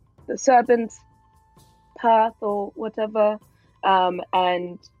from the Serpent's Path or whatever,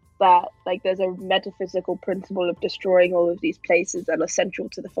 and that like there's a metaphysical principle of destroying all of these places that are central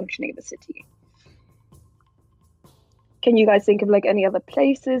to the functioning of the city. Can you guys think of like any other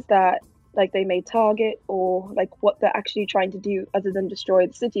places that like they may target, or like what they're actually trying to do other than destroy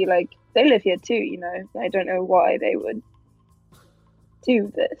the city? Like they live here too, you know. I don't know why they would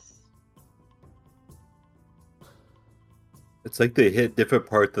do this. It's like they hit different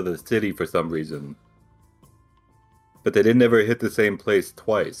parts of the city for some reason. But they didn't ever hit the same place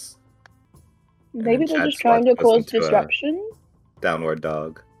twice. Maybe then they're Chad just trying to slots us cause into a- disruption. Downward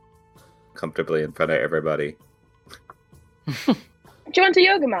dog. Comfortably in front of everybody. Do you want a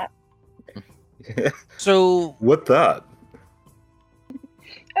yoga mat? So What that?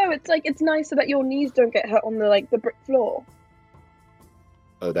 Oh, it's nice so that your knees don't get hurt on the brick floor.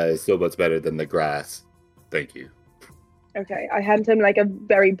 Oh, that is so much better than the grass. Thank you. Okay, I hand him like a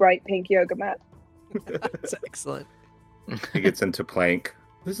very bright pink yoga mat. that's excellent. He gets into plank.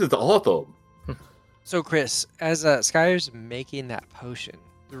 This is awesome. So, Chris, as Skyer's making that potion,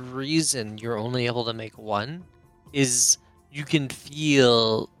 the reason you're only able to make one is you can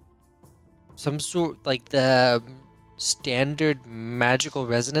feel some sort, like the standard magical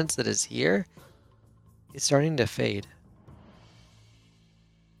resonance that is here is starting to fade.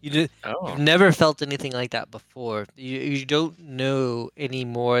 You've never felt anything like that before. You don't know any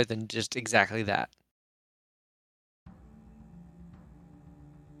more than just exactly that.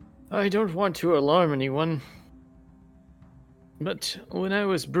 I don't want to alarm anyone, but when I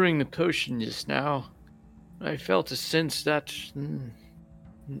was brewing the potion just now, I felt a sense that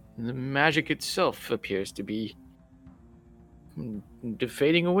the magic itself appears to be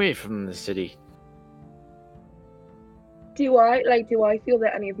fading away from the city. Do I feel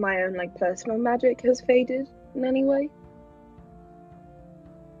that any of my own like personal magic has faded in any way?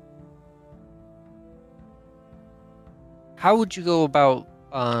 How would you go about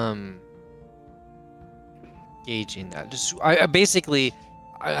gauging that? Just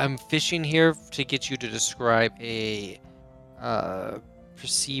I'm fishing here to get you to describe a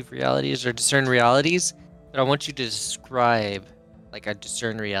perceive realities or discern realities, but I want you to describe like a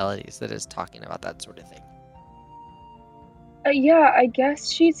discern realities that is talking about that sort of thing. Yeah, I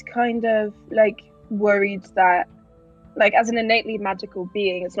guess she's kind of like worried that, like, as an innately magical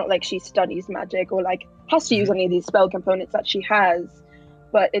being, it's not like she studies magic or like has to use any of these spell components that she has,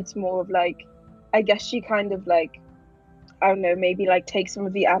 but it's more of like, I guess she kind of like, I don't know, maybe like takes some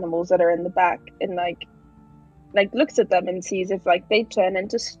of the animals that are in the back and like looks at them and sees if like they turn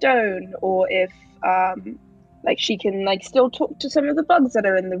into stone, or if like she can like still talk to some of the bugs that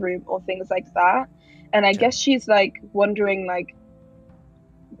are in the room or things like that. And I guess she's like wondering like,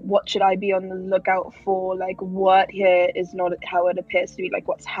 what should I be on the lookout for? Like, what here is not how it appears to be, like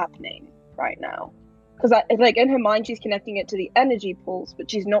what's happening right now. Because like in her mind she's connecting it to the energy pulse, but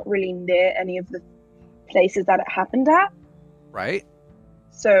she's not really near any of the places that it happened at. Right.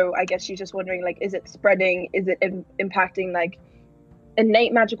 So I guess she's just wondering, like, is it spreading? Is it impacting like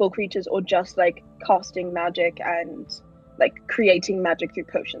innate magical creatures, or just like casting magic and like creating magic through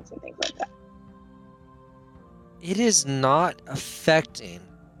potions and things like that? It is not affecting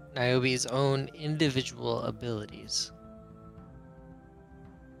Niobe's own individual abilities.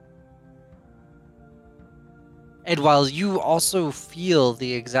 And while you also feel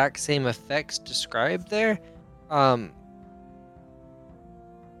the exact same effects described there,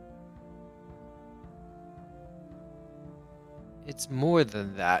 it's more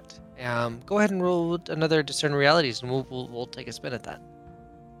than that. Go ahead and roll another discern realities, and we'll take a spin at that.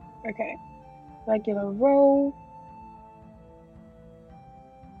 Okay, regular roll.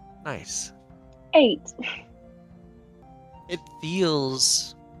 Nice. 8. It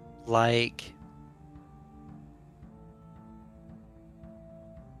feels like,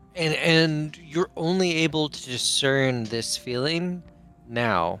 and you're only able to discern this feeling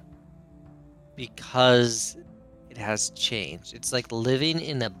now because it has changed. It's like living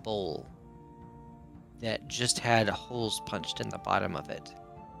in a bowl. that just had holes punched in the bottom of it.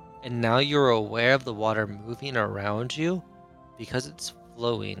 And now you're aware of the water moving around you because it's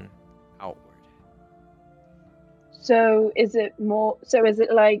flowing outward. So is it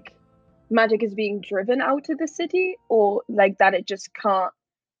like magic is being driven out of the city, or like that it just can't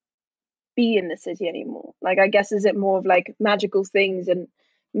be in the city anymore? Like, I guess, is it more of like magical things and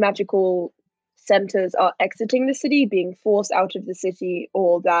magical centers are exiting the city, being forced out of the city,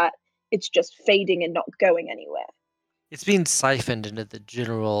 or that it's just fading and not going anywhere? It's being siphoned into the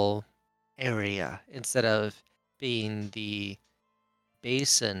general area instead of being the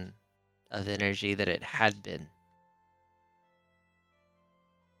basin of energy that it had been.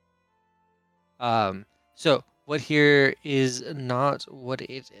 So what here is not what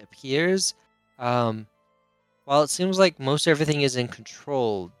it appears. While it seems like most everything is in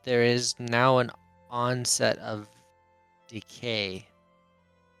control, there is now an onset of decay.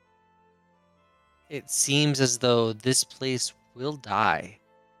 It seems as though this place will die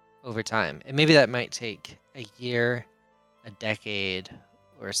over time. And maybe that might take a year, a decade,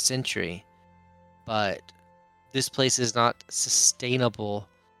 or a century, but this place is not sustainable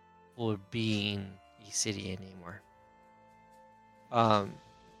for being a city anymore.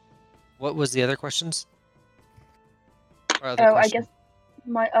 What was the other questions? I guess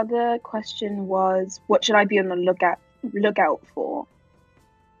my other question was, what should I be on the lookout for?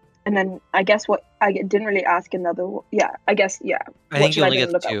 And then I guess what I didn't really ask another. Yeah, I guess yeah. I What think should you I only be on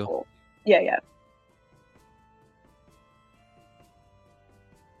the get lookout two. for? Yeah.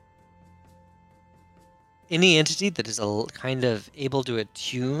 Any entity that is kind of able to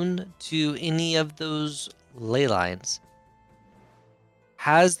attune to any of those ley lines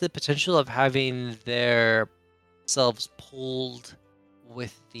has the potential of having their selves pulled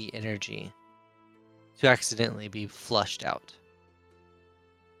with the energy to accidentally be flushed out.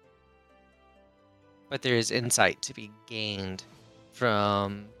 But there is insight to be gained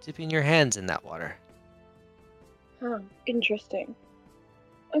from dipping your hands in that water. Huh. Interesting.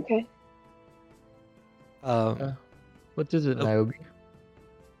 Okay. What is it, Oh. Niobe?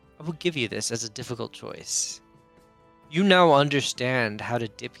 I will give you this as a difficult choice. You now understand how to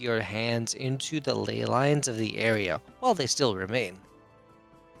dip your hands into the ley lines of the area while they still remain.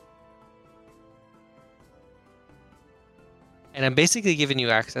 And I'm basically giving you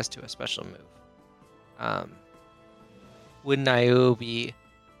access to a special move. When Niobe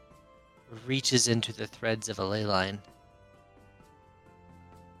reaches into the threads of a ley line,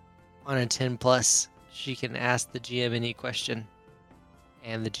 on a 10+, she can ask the GM any question,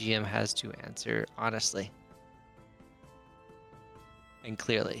 and the GM has to answer honestly and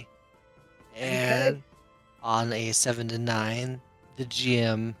clearly. And on a 7 to 9, the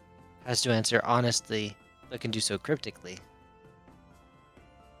GM has to answer honestly, but can do so cryptically.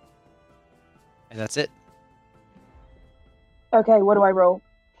 And that's it. Okay, what do I roll?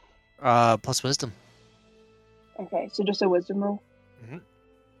 Plus wisdom. Okay, so just a wisdom roll. Mhm.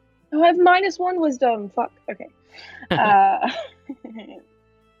 Oh, I have -1 wisdom. Fuck. Okay.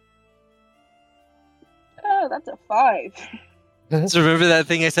 Oh, that's a 5. So remember that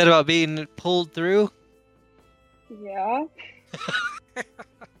thing I said about being pulled through? Yeah.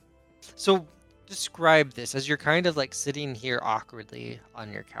 So describe this as you're kind of like sitting here awkwardly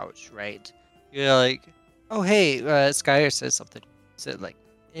on your couch, right? You're like, oh hey, Skyer says something. Said like,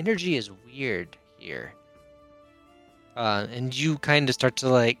 energy is weird here. And you kind of start to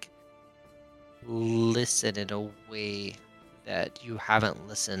like listen in a way that you haven't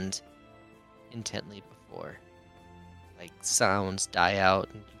listened intently before. Like sounds die out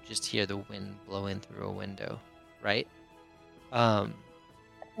and you just hear the wind blowing through a window, right?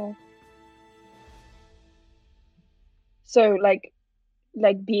 Okay. So like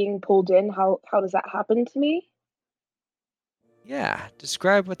being pulled in, how does that happen to me? Yeah,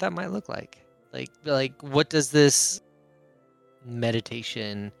 describe what that might look like. Like what does this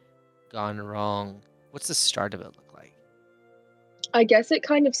meditation gone wrong? What's the start of it look like? I guess it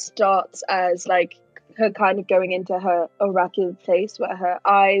kind of starts as like her kind of going into her oracular place where her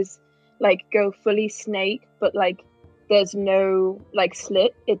eyes like go fully snake, but like there's no like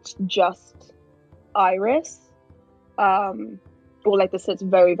slit, it's just iris. Or like the slit's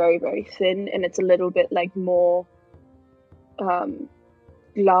very, very, very thin and it's a little bit like more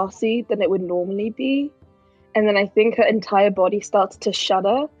glassy than it would normally be. And then I think her entire body starts to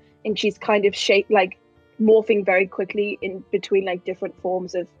shudder and she's kind of shaped like morphing very quickly in between like different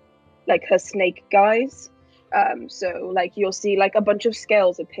forms of like her snake guys. So like you'll see like a bunch of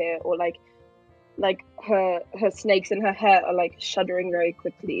scales appear, or like her snakes in her hair are like shuddering very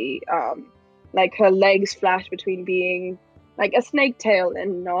quickly. Like her legs flash between being like a snake tail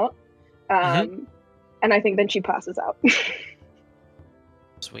and not. And I think then she passes out.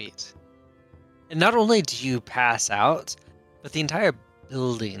 Sweet. And not only do you pass out, but the entire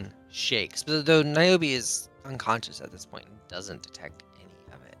building shakes. But though Niobe is unconscious at this point and doesn't detect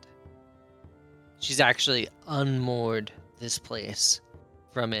any of it. She's actually unmoored this place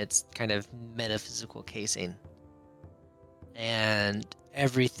from its kind of metaphysical casing. And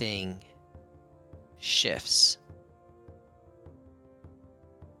everything shifts.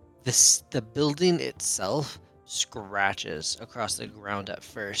 The building itself scratches across the ground at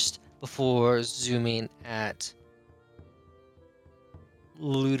first before zooming at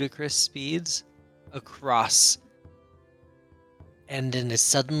ludicrous speeds across, and then is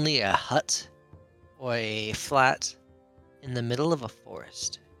suddenly a hut or a flat in the middle of a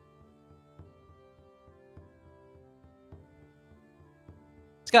forest.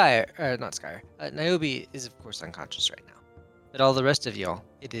 Niobe is of course unconscious right now. But all the rest of y'all,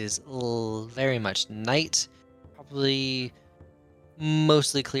 it is very much night, probably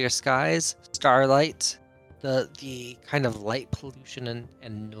mostly clear skies, starlight, the kind of light pollution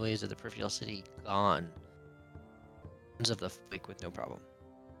and noise of the peripheral city gone. Of the lake with no problem.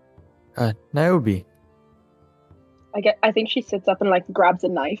 Niobe. I think she sits up and like grabs a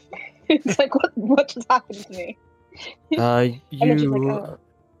knife. It's like what just happened to me? And then she's like,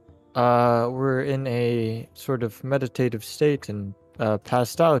 were in a sort of meditative state and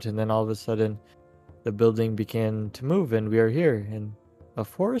passed out, and then all of a sudden the building began to move, and we are here in a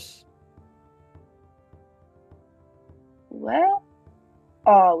forest. Where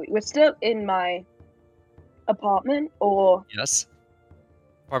are we? We're still in my apartment, or Yes.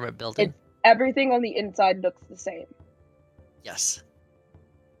 Apartment building? everything on the inside looks the same. Yes.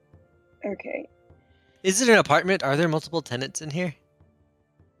 Okay. Is it an apartment? Are there multiple tenants in here?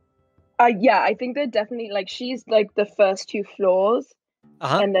 Yeah, I think they're definitely like she's like the first 2 floors,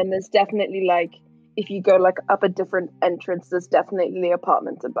 and then there's definitely like if you go like up a different entrance, there's definitely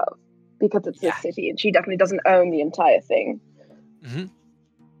apartments above because it's the city, and she definitely doesn't own the entire thing. Mm-hmm.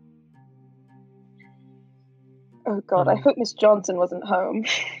 Oh god, I hope Miss Johnson wasn't home.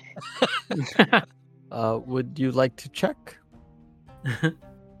 Would you like to check?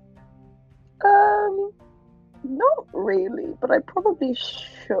 Not really, but I probably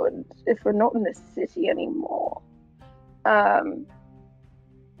should if we're not in the city anymore. God,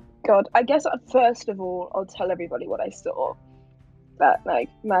 I guess first of all, I'll tell everybody what I saw. That like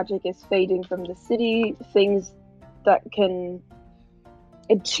magic is fading from the city, things that can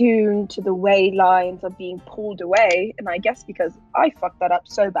attune to the way lines are being pulled away, and I guess because I fucked that up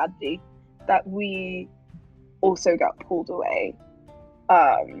so badly that we also got pulled away.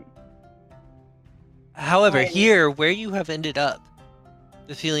 However, here, where you have ended up,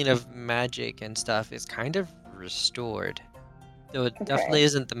 the feeling of magic and stuff is kind of restored. Though it definitely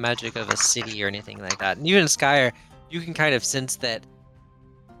isn't the magic of a city or anything like that. And even in Skyer, you can kind of sense that,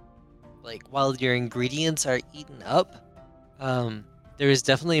 like, while your ingredients are eaten up, there is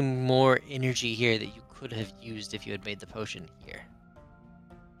definitely more energy here that you could have used if you had made the potion here.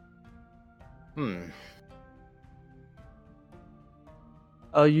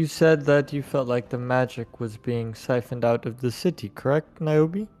 You said that you felt like the magic was being siphoned out of the city, correct,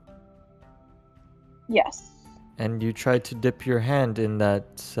 Niobe? Yes. And you tried to dip your hand in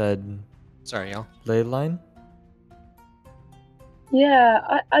that said Sorry, y'all. ley line?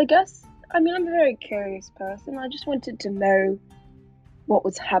 Yeah, I guess, I mean, I'm a very curious person. I just wanted to know what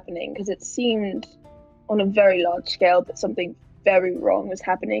was happening, because it seemed on a very large scale that something very wrong was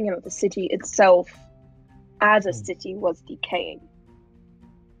happening, and that the city itself, as a city, was decaying.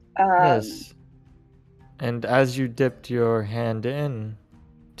 Yes. And as you dipped your hand in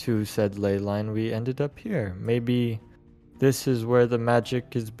to said ley line, we ended up here. Maybe this is where the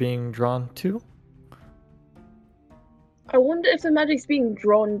magic is being drawn to? I wonder if the magic's being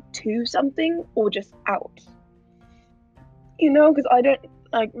drawn to something or just out. You know, because I don't,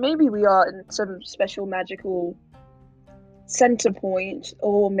 like, maybe we are in some special magical center point,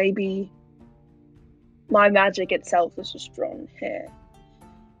 or maybe my magic itself is just drawn here.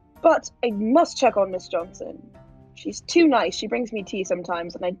 But I must check on Miss Johnson. She's too nice. She brings me tea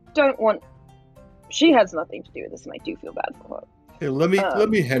sometimes, and I don't want... She has nothing to do with this, and I do feel bad for her. Hey, let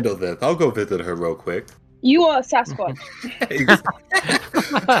me handle this. I'll go visit her real quick. You are Sasquatch.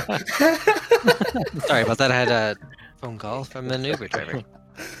 Sorry about that. I had a phone call from an Uber driver.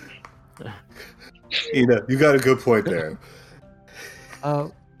 You got a good point there.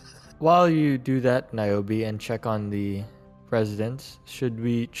 While you do that, Niobe, and check on the residents, should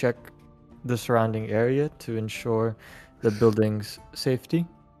we check the surrounding area to ensure the building's safety?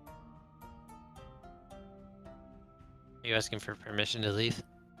 Are you asking for permission to leave?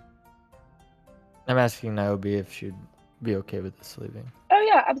 I'm asking Niobe if she'd be okay with us leaving. Oh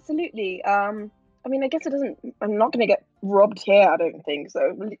yeah, absolutely. I mean, I guess it doesn't. I'm not going to get robbed here. I don't think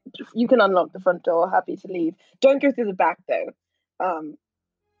so. You can unlock the front door. Happy to leave. Don't go through the back though.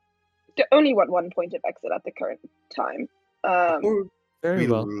 Only want one point of exit at the current time. Before Very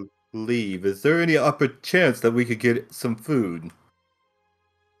we well. leave, is there any upper chance that we could get some food?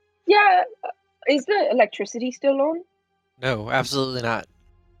 Yeah. Is the electricity still on? No, absolutely not.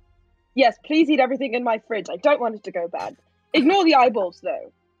 Yes. Please eat everything in my fridge. I don't want it to go bad. Ignore the eyeballs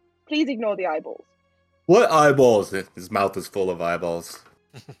though. Please ignore the eyeballs. What eyeballs? His mouth is full of eyeballs.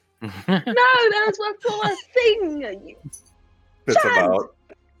 No, those were for a thing. That's Chad! about.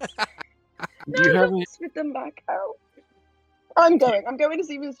 No, Do you have don't any- spit them back out. I'm going to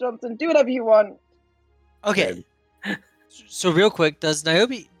see Miss Johnson. Do whatever you want. Okay. So real quick, does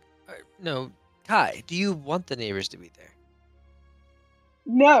Niobe, no, Kai, do you want the neighbors to be there?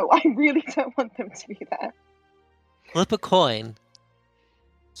 No, I really don't want them to be there. Flip a coin.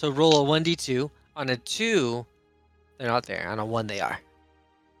 So roll a 1d2. On a 2, they're not there. On a 1, they are.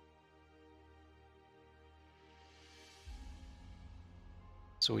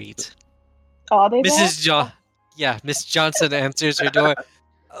 Sweet. Are they there? Mrs. John. Yeah, Miss Johnson answers her door.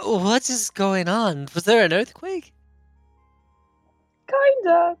 What is going on? Was there an earthquake?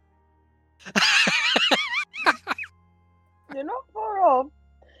 Kinda. You're not far off.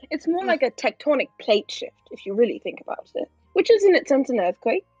 It's more like a tectonic plate shift, if you really think about it. Which is in its sense an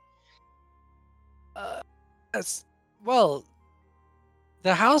earthquake. Well,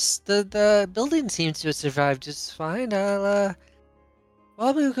 the house, the building seems to have survived just fine. Well,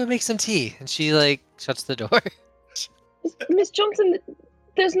 I'm gonna go make some tea. And she, like, shuts the door. Miss Johnson,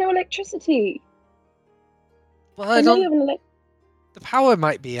 there's no electricity. Well, I know you have an the power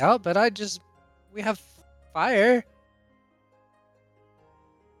might be out, but we have fire.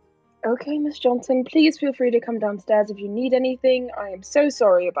 Okay, Miss Johnson, please feel free to come downstairs if you need anything. I am so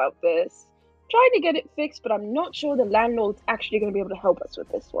sorry about this. Trying to get it fixed, but I'm not sure the landlord's actually going to be able to help us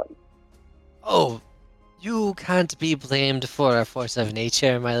with this one. Oh, you can't be blamed for a force of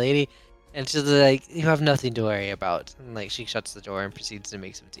nature, my lady. And she's like, you have nothing to worry about. And, like, she shuts the door and proceeds to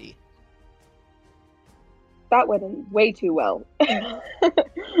make some tea. That went in way too well.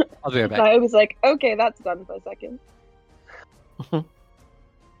 I'll be right back. I was like, okay, that's done for a second.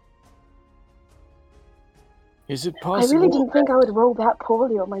 Is it I possible? really didn't think I would roll that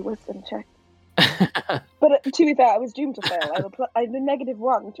poorly on my wisdom check. But to be fair, I was doomed to fail. I have a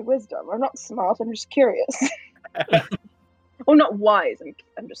 -1 to wisdom. I'm not smart, I'm just curious. Or not wise,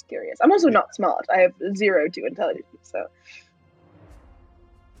 I'm just curious. I'm also not smart. I have 0 to intelligence, so...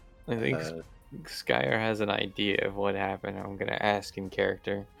 I think Skyer has an idea of what happened. I'm gonna ask in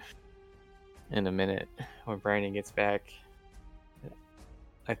character in a minute when Brandon gets back.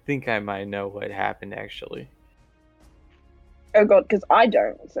 I think I might know what happened actually. Oh god, because I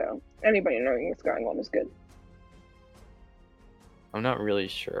don't, so anybody knowing what's going on is good. I'm not really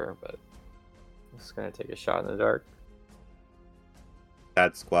sure, but I'm just gonna take a shot in the dark.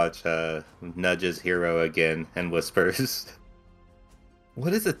 Cat Squatch nudges Hero again and whispers,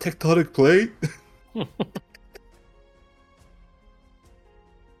 "What is a tectonic plate?"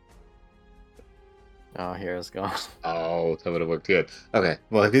 Oh, Hero's gone. Oh, that would have worked good. Okay,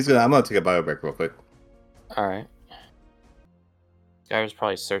 well, if I'm gonna take a bio break real quick. All right. Skyer's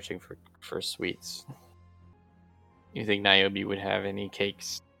probably searching for sweets. You think Niobe would have any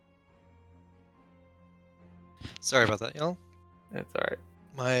cakes? Sorry about that, y'all. That's all right.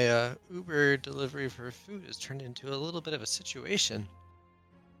 My Uber delivery for food has turned into a little bit of a situation.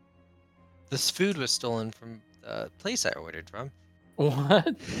 This food was stolen from the place I ordered from.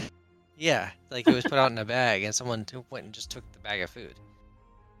 What? Yeah, like it was put out in a bag, and someone went and just took the bag of food.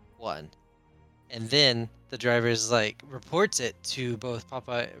 One. And then the driver's like reports it to both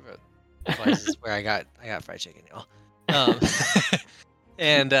Popeye. Popeyes is where I got fried chicken, y'all.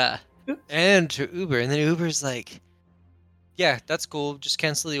 And to Uber, and then Uber's like, yeah, that's cool. Just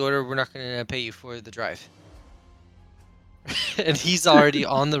cancel the order. We're not gonna pay you for the drive. And he's already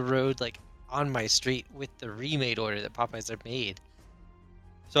on the road, like on my street with the remade order that Popeyes have made.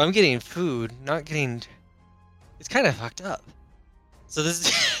 So I'm getting food, not getting. It's kind of fucked up. So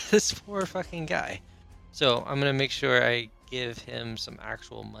this poor fucking guy. So I'm gonna make sure I give him some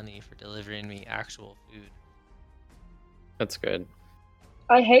actual money for delivering me actual food. That's good.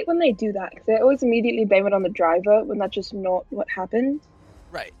 I hate when they do that, because they always immediately blame it on the driver when that's just not what happened.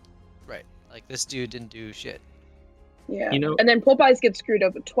 Right. Like this dude didn't do shit. Yeah. You know- And then Popeyes get screwed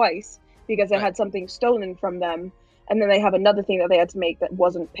over twice, because they Right. had something stolen from them, and then they have another thing that they had to make that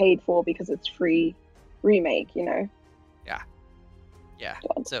wasn't paid for because it's free remake, you know? Yeah.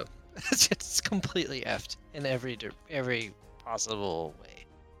 God. So It's completely effed in every possible way.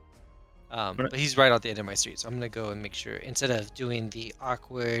 But he's right out the end of my street, so I'm gonna go and make sure instead of doing the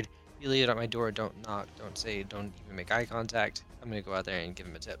awkward, you leave it at my door, don't knock, don't even make eye contact. I'm gonna go out there and give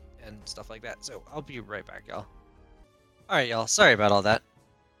him a tip and stuff like that. So I'll be right back, y'all. All right, y'all. Sorry about all that.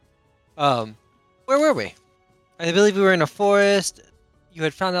 Where were we? I believe we were in a forest. You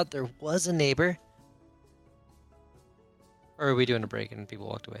had found out there was a neighbor. Or are we doing a break and people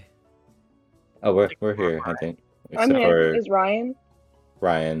walked away? Oh, we're here, I think. I'm Except here. for Is Ryan?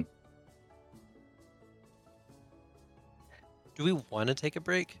 Ryan. Do we want to take a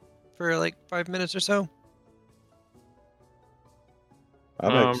break for like 5 minutes or so?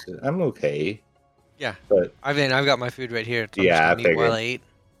 I'm okay. Yeah. But I've got my food right here. So I'm Yeah, just I gonna eat while figured.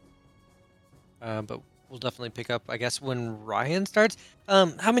 I eat. But we'll definitely pick up, I guess, when Ryan starts.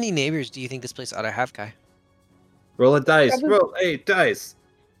 How many neighbors do you think this place ought to have, Kai? roll a dice. Probably- Roll 8 dice.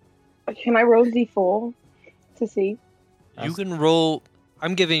 Can I roll D4 to see? You can roll.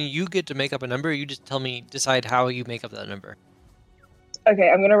 I'm giving you get to make up a number. You just decide how you make up that number.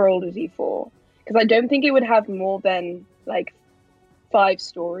 Okay, I'm gonna roll a D4 because I don't think it would have more than like 5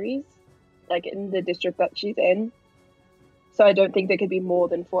 stories, like in the district that she's in. So I don't think there could be more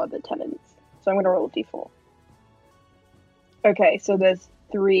than 4 other tenants. So I'm gonna roll a D4. Okay, so there's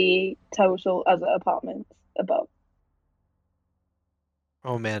 3 total other apartments above.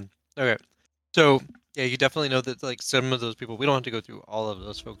 Oh man. Okay. So yeah, you definitely know that like some of those people. We don't have to go through all of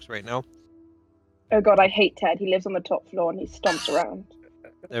those folks right now. Oh god, I hate Ted. He lives on the top floor and he stomps around.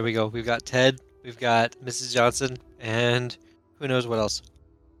 There we go. We've got Ted. We've got Mrs. Johnson, and who knows what else.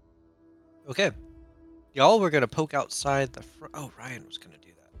 Okay. Y'all, we're gonna poke outside the front. Oh, Ryan was gonna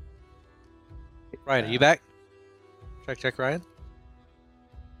do that. Ryan, are you back? Check, Ryan.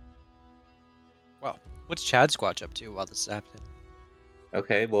 Wow. What's Chad Squatch up to while this is happening?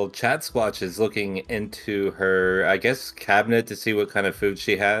 Okay, well, Chad Squatch is looking into her, I guess, cabinet to see what kind of food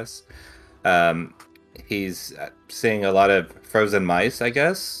she has. He's seeing a lot of frozen mice, I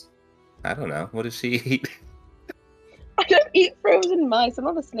guess. I don't know. What does she eat? I don't eat frozen mice. I'm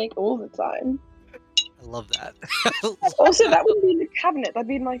not a snake all the time. I love that. Also, that wouldn't be in the cabinet. That'd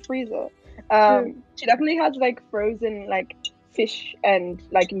be in my freezer. She definitely has like frozen like fish and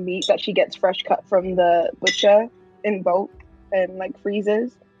like meat that she gets fresh cut from the butcher in bulk and like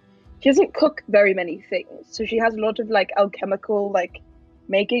freezers. She doesn't cook very many things, so she has a lot of like alchemical like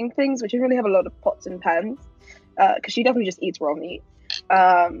making things, but she doesn't really have a lot of pots and pans because she definitely just eats raw meat.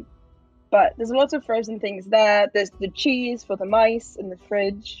 But there's a lot of frozen things there. There's the cheese for the mice in the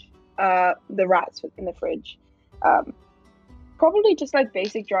fridge, the rats in the fridge. Probably just like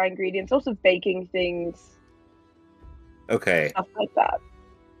basic dry ingredients, lots of baking things, Okay. stuff like that.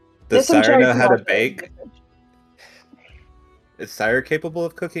 Does There's some Sire know cherry how to tomatoes in bake? the fridge. Is Sire capable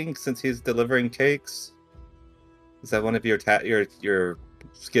of cooking since he's delivering cakes? Is that one of your your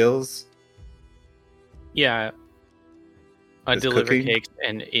skills? Yeah, I Is deliver cooking? cakes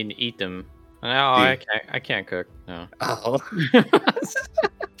and eat them. No, Do I can't cook. No. Oh.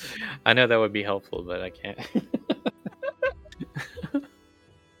 I know that would be helpful, but I can't.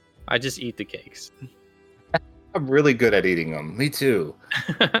 I just eat the cakes. I'm really good at eating them. Me too.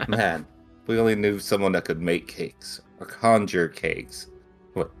 Man, if we only knew someone that could make cakes or conjure cakes.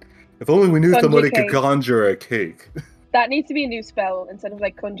 What? If only we knew Conjure somebody could cake. conjure a cake. That needs to be a new spell. Instead of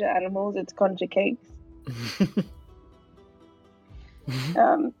like conjure animals, it's conjure cakes.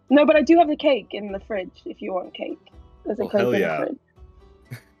 No, but I do have the cake in the fridge if you want cake. There's a Well, cake hell in yeah. the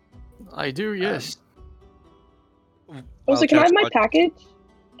fridge. I do, yes. Also, can I have my package?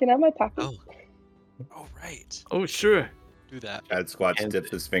 Can I have my package? Oh, right. Oh, sure. Do that. Chad Squatch And-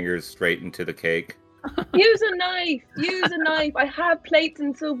 dips his fingers straight into the cake. Use a knife! Use a knife! I have plates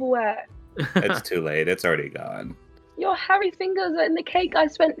and silverware. It's too late. It's already gone. Your hairy fingers are in the cake I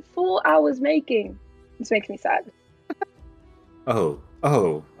spent 4 hours making. This makes me sad.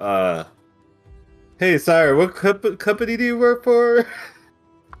 Hey, Sire, what company do you work for?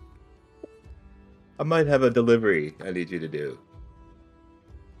 I might have a delivery I need you to do.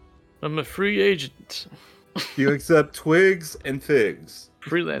 I'm a free agent. Do you accept twigs and figs?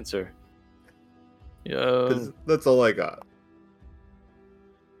 Freelancer. 'Cause that's all I got.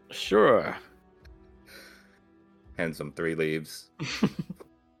 Sure. Hands him 3 leaves.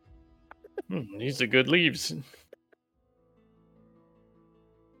 These are good leaves.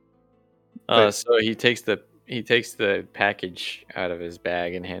 Wait. So he takes the package out of his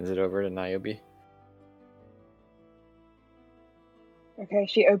bag and hands it over to Niobe. Okay,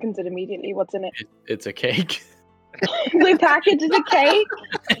 she opens it immediately. What's in it? It's a cake. The package is a cake?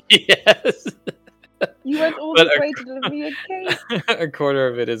 Yes. You went all But this way to deliver me a cake. a quarter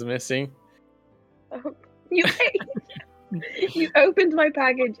of it is missing. You ate. You opened my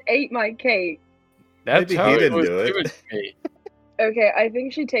package, ate my cake. That's Maybe how he it didn't was do it. given to me. Okay, I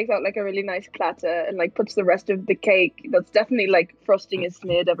think she takes out like a really nice platter and like puts the rest of the cake that's definitely like frosting is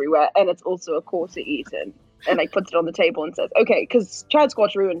smeared everywhere and it's also a quarter eaten and like puts it on the table and says, "Okay, because Chad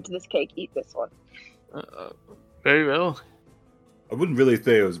Squatch ruined this cake. Eat this one." Very well. I wouldn't really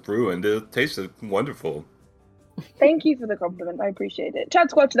say it was ruined. It tasted wonderful. Thank you for the compliment. I appreciate it. Chad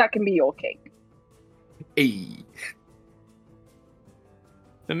Squatch, that can be your cake. Hey.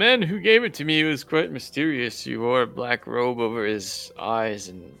 The man who gave it to me was quite mysterious. He wore a black robe over his eyes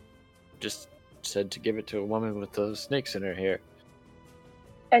and just said to give it to a woman with those snakes in her hair.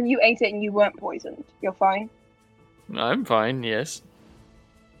 And you ate it and you weren't poisoned. You're fine. I'm fine, yes.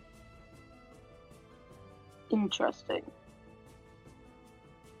 Interesting.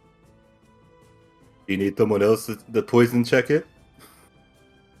 You need someone else to poison check it?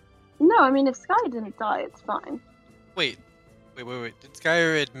 No, I mean if Sky didn't die, it's fine. Wait. Did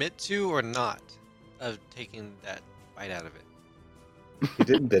Skyr admit to or not of taking that bite out of it? He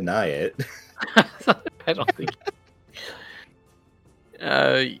didn't deny it. I don't think.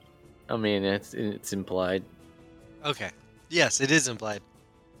 I mean, it's implied. Okay. Yes, it is implied.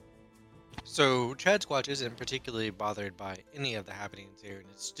 So Chad Squatch isn't particularly bothered by any of the happenings here, and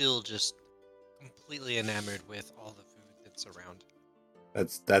is still just completely enamored with all the food that's around.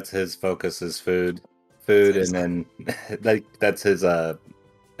 That's his focus is food, and then that's his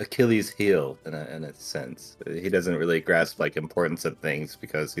Achilles heel in a sense. He doesn't really grasp like importance of things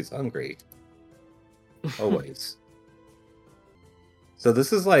because he's hungry. Always. So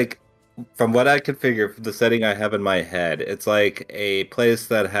this is like, from what I could figure, from the setting I have in my head, it's like a place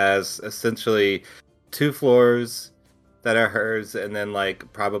that has essentially 2 floors that are hers, and then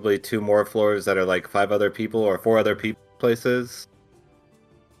like probably 2 more floors that are like 5 other people or 4 other people places.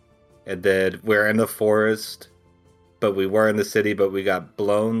 And then we're in the forest, but we were in the city, but we got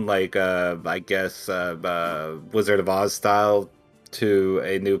blown like I guess Wizard of Oz style to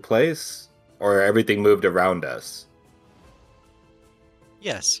a new place, or everything moved around us.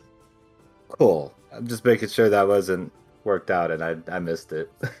 Yes. Cool. I'm just making sure that wasn't worked out and I missed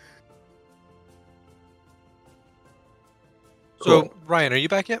it. So, Cool. Ryan, are you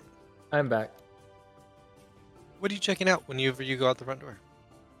back yet? I'm back. What are you checking out whenever you go out the front door?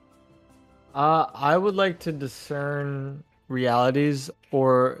 I would like to discern realities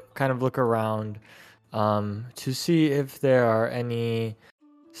or kind of look around to see if there are any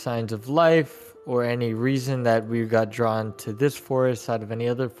signs of life or any reason that we got drawn to this forest out of any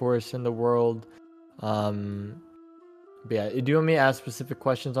other forest in the world. But yeah, do you want me to ask specific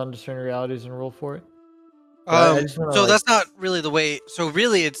questions on discern realities and roll for it? I just wanna, So like- that's not really the way. So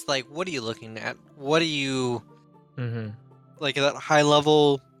really, it's like, what are you looking at? What are you like at that high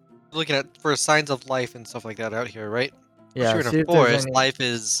level looking at for signs of life and stuff like that out here, right? Yeah, If see you're in a if there's forest, any, life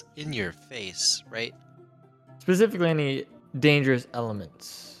is in your face, right? specifically any dangerous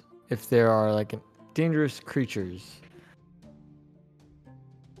elements. If there are like dangerous creatures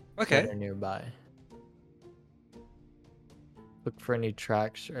Okay. that are nearby. Look for any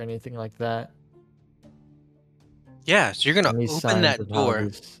tracks or anything like that. Yeah. So you're gonna Any open signs that of how door.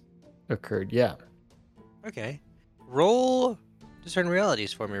 this occurred. Yeah. Okay. Roll discern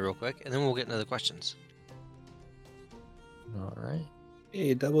realities for me real quick, and then we'll get into the questions. All right.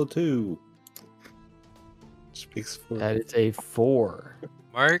 Hey, double 2. Speaks for That is a 4.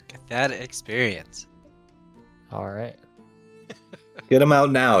 Mark that experience. All right. Get him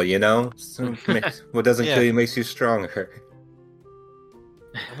out now, you know? What doesn't Yeah. kill you makes you stronger.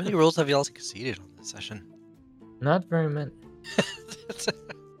 How many rolls have y'all succeeded on this session? Not very many.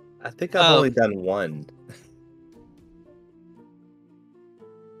 I think I've Oh. only done 1.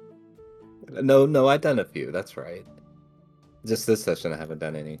 No, I've done a few. That's right. Just this session, I haven't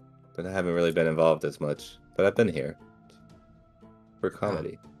done any, but I haven't really been involved as much. But I've been here for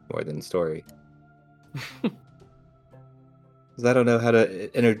comedy more than story. 'Cause I don't know how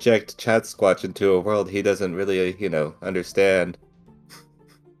to interject Chat Squatch into a world he doesn't really, understand.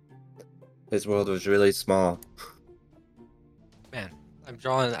 His world was really small. Man, I'm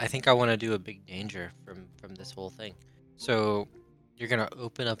drawing. I think I want to do a big danger from this whole thing. So you're gonna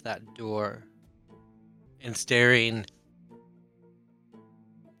open up that door, and staring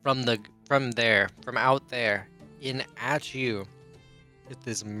from out there, in at you, is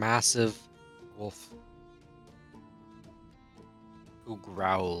this massive wolf who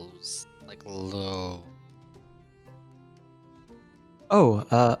growls like low.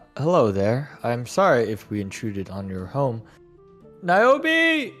 Oh, hello there. I'm sorry if we intruded on your home.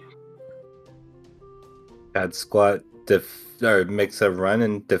 Niobe! Cat squat or makes a run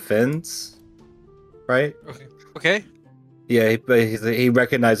and defends, right? Okay. Yeah, but he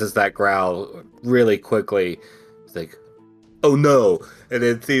recognizes that growl really quickly. He's like, "Oh no!" And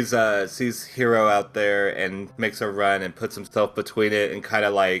then sees Hero out there and makes a run and puts himself between it and kind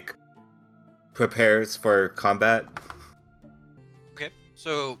of like prepares for combat. Okay.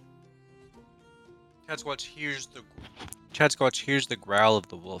 So Catsquatch hears the growl of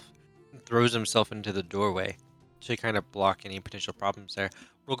the wolf and throws himself into the doorway to kind of block any potential problems there.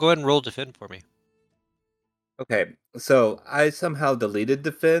 We'll go ahead and roll defend for me. Okay, so I somehow deleted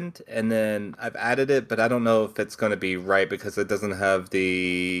defend and then I've added it, but I don't know if it's going to be right because it doesn't have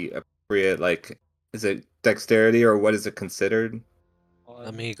the appropriate, like, is it dexterity or what is it considered?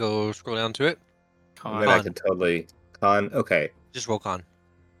 Let me go scroll down to it. And then I Con. can totally con. Okay, Just roll con.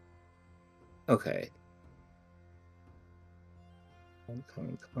 okay.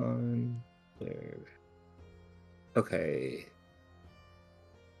 Con. There. Okay.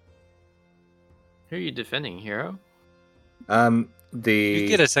 Who are you defending, Hero? You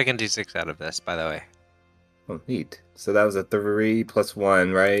get a second d6 out of this, by the way. Oh, neat. So that was a 3 plus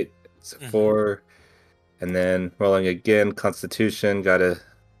 1, right? It's a 4. And then rolling again, Constitution got a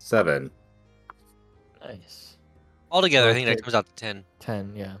 7. Nice. Altogether, I think that Okay. comes out to 10.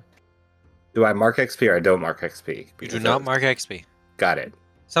 10, yeah. Do I mark XP or I don't mark XP? You do Because not mark XP. Got it.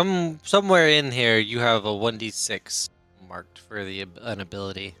 Somewhere in here, you have a 1d6 marked for an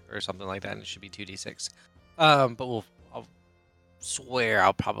ability or something like that, and it should be 2d6. But I'll swear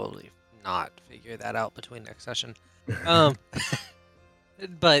I'll probably not figure that out between next session.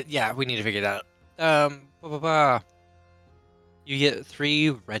 But yeah, we need to figure that out. You get 3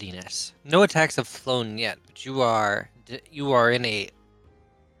 readiness. No attacks have flown yet, but you are in a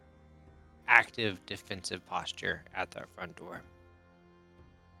active defensive posture at the front door.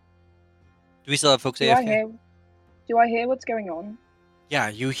 Do we still have folks Do I AFK? hear what's going on? Yeah,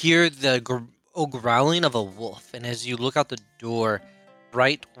 you hear the growling of a wolf, and as you look out the door,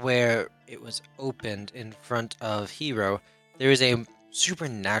 right where it was opened in front of Hero, there is a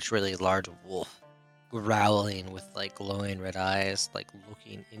supernaturally large wolf growling with like glowing red eyes,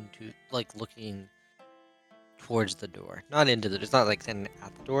 looking towards the door, not into the. It's not like at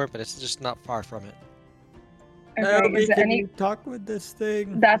the door, but it's just not far from it. Okay, is there can any? you talk with this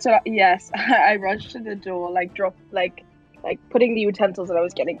thing? That's what. Yes, I rushed to the door, like putting the utensils that I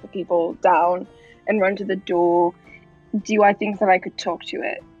was getting for people down, and run to the door. Do I think that I could talk to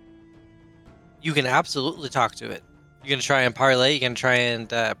it? You can absolutely talk to it. You gonna try and parlay? You gonna try and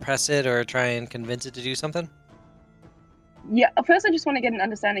press it or try and convince it to do something? Yeah. First, I just want to get an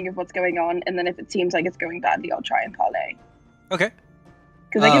understanding of what's going on, and then if it seems like it's going badly, I'll try and parlay. Okay.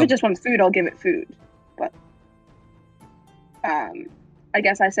 Because like if it just wants food, I'll give it food. But I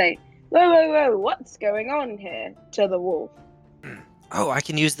guess I say, whoa, what's going on here? To the wolf. Oh, I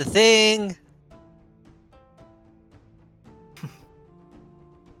can use the thing.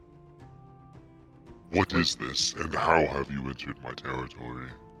 What is this, and how have you entered my territory?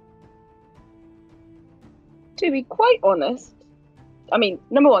 To be quite honest, I mean,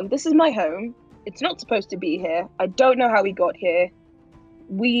 number one, this is my home. It's not supposed to be here. I don't know how we got here.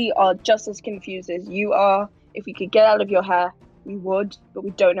 We are just as confused as you are. If we could get out of your hair, we would, but we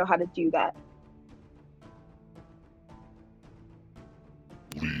don't know how to do that.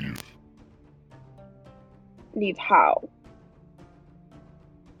 Leave. Leave how?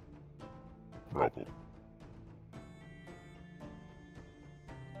 Problem.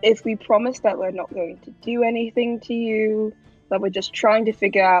 If we promise that we're not going to do anything to you, that we're just trying to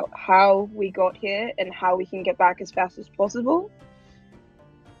figure out how we got here and how we can get back as fast as possible.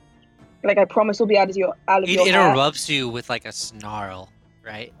 Like I promise we'll be out of your It hair. interrupts you with like a snarl,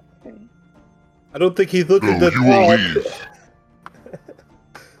 right? I don't think he's looking No, to you will talk. leave.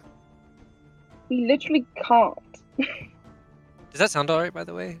 We literally can't. Does that sound alright, by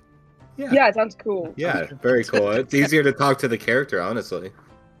the way? Yeah, it sounds cool. Yeah, very cool. It's easier to talk to the character, honestly.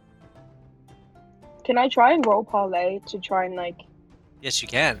 Can I try and roll parlay to try and like Yes, you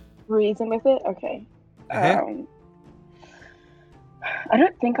can. reason with it? Okay. Okay. I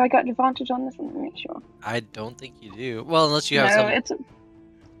don't think I got advantage on this one. Let me make sure. I don't think you do. Well, unless you have some.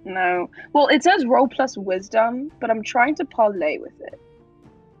 No. Well, it says roll plus wisdom, but I'm trying to parlay with it.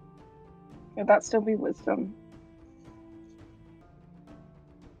 Would that still be wisdom?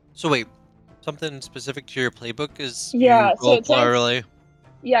 So wait, something specific to your playbook is Yeah, you so roll it says- parlay.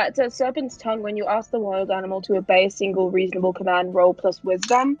 Yeah, it says Serpent's Tongue. When you ask the wild animal to obey a single reasonable command, roll plus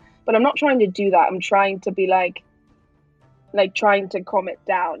wisdom. But I'm not trying to do that. I'm trying to be like trying to calm it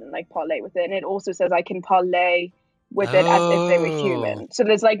down and like parlay with it. And it also says I can parlay with it as if they were Oh. human. So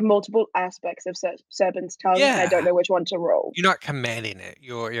there's like multiple aspects of Serpent's tongue, and I don't Yeah. know which one to roll. You're not commanding it.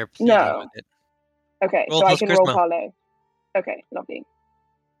 You're pleading No. with it. Okay, Roll so I plus can roll charisma. parlay. Okay, lovely.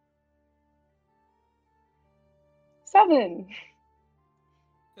 7.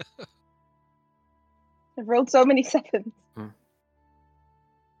 I've rolled so many 7s.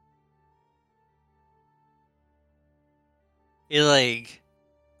 He like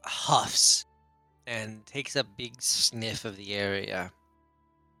huffs and takes a big sniff of the area.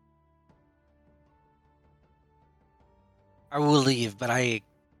 I will leave, but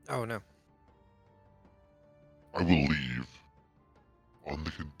oh no. I will leave on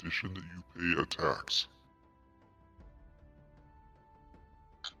the condition that you pay a tax.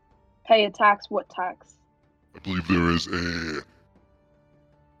 Pay a tax? What tax? I believe there is a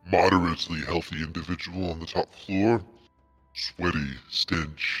moderately healthy individual on the top floor. Sweaty,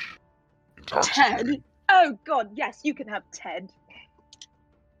 stench, intoxicating. Ted? Oh god, yes, you can have Ted.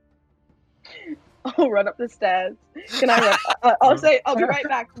 I'll run up the stairs. Can I run? I'll say, I'll be right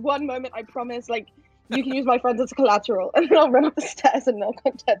back. One moment, I promise. Like, you can use my friends as collateral. And then I'll run up the stairs and knock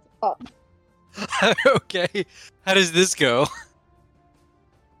on Ted's arm. Okay. How does this go?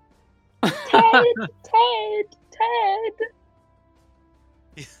 Ted!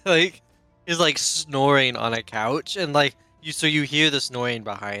 He's like snoring on a couch, and like you hear the snoring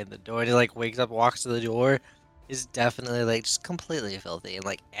behind the door, and he like wakes up, walks to the door, is definitely like just completely filthy, and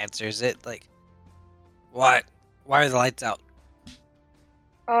like answers it like, "What? Why are the lights out?"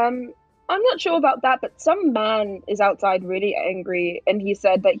 I'm not sure about that, but some man is outside really angry, and he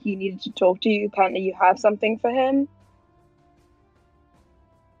said that he needed to talk to you. Apparently, you have something for him.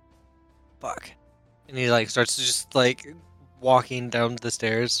 Fuck. And he like starts to just like walking down the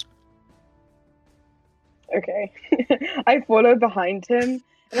stairs. Okay. I follow behind him,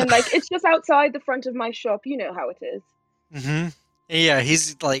 and I'm like, it's just outside the front of my shop. You know how it is. Mm-hmm. Yeah,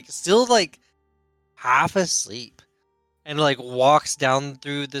 he's like still like half asleep, and like walks down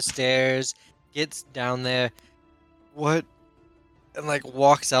through the stairs, gets down there, and like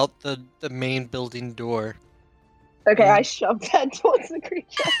walks out the main building door. Okay, I shoved Ted towards the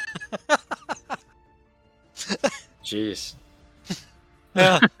creature. Jeez.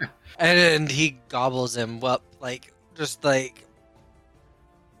 Yeah. And he gobbles him up like just like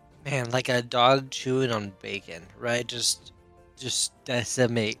man, like a dog chewing on bacon, right? Just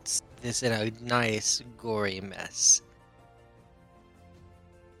decimates this in a nice gory mess.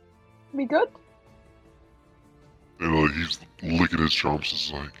 We good? And he's licking his chops,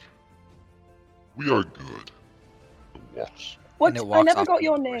 just like, we are good. And walks. What? And it I walks never off got the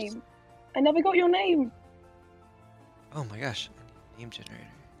your doors. name. I never got your name. Oh my gosh, I need a name generator.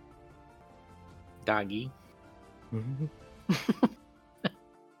 Doggy.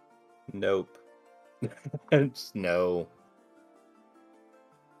 Nope. Just no.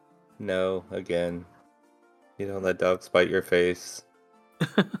 No, again. You don't let dogs bite your face.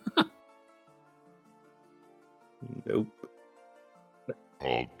 Nope.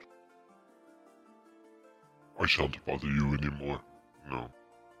 I shan't bother you anymore. No,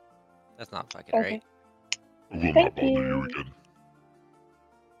 That's not fucking Okay. right. I will Thank not bother you you. again.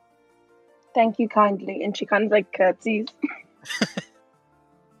 Thank you kindly. And she kind of like curtsies.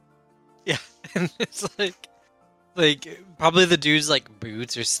 Yeah, and it's like probably the dude's like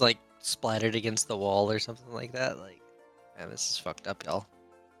boots are like splattered against the wall or something like that. Like, man, this is fucked up, y'all.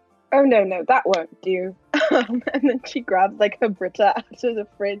 Oh no, that won't do. And then she grabs like her Brita out of the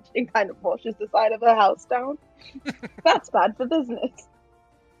fridge and kind of washes the side of her house down. That's bad for business.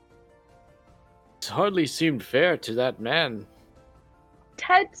 It hardly seemed fair to that man.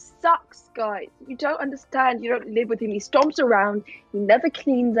 Ted sucks, guys. You don't understand. You don't live with him. He stomps around. He never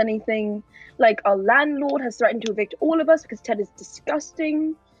cleans anything. Like, our landlord has threatened to evict all of us because Ted is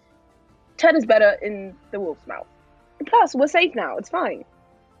disgusting. Ted is better in the wolf's mouth. And plus, we're safe now. It's fine.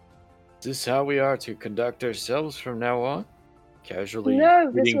 Is this how we are to conduct ourselves from now on? Casually No,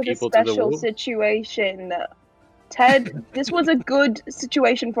 this leading was a people to the special wolves? situation. Ted, this was a good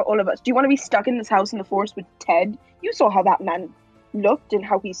situation for all of us. Do you want to be stuck in this house in the forest with Ted? You saw how that man looked and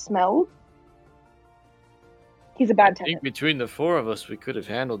how he smelled. He's a I bad think tenant. between the four of us, we could have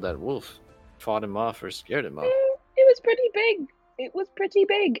handled that wolf, fought him off, or scared him off. It was pretty big. It was pretty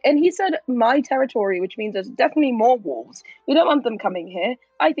big. And he said my territory, which means there's definitely more wolves. We don't want them coming here.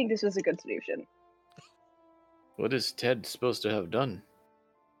 I think this was a good solution. What is Ted supposed to have done?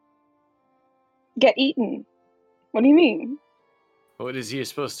 Get eaten. What do you mean? What is he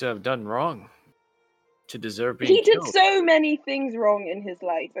supposed to have done wrong to deserve being He did killed? so many things wrong in his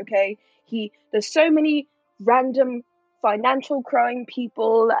life, okay? There's so many random financial crime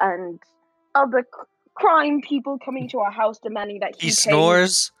people and other crime people coming to our house demanding that He pay.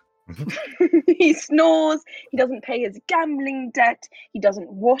 snores. He snores. He doesn't pay his gambling debt. He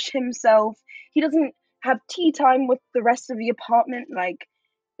doesn't wash himself. He doesn't have tea time with the rest of the apartment like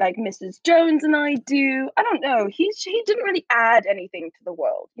Mrs. Jones and I do. I don't know. He didn't really add anything to the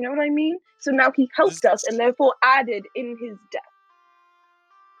world. You know what I mean? So now he helped us and therefore added in his death.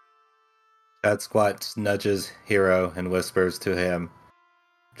 Chad Squat nudges Hero and whispers to him,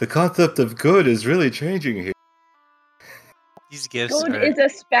 "The concept of good is really changing here." These gifts Good are is a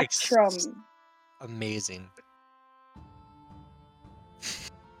spectrum. amazing.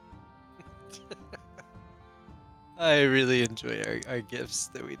 I really enjoy our gifts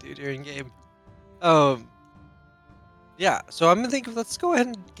that we do during game. Yeah, so I'm gonna think let's go ahead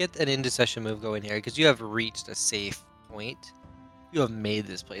and get an into session move going here because you have reached a safe point. You have made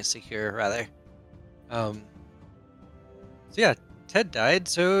this place secure, rather. So yeah, Ted died,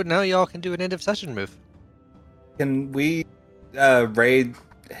 so now y'all can do an end of session move. Can we raid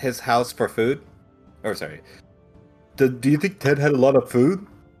his house for food? Or sorry, do you think Ted had a lot of food?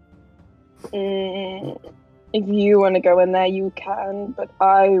 If you want to go in there, you can, but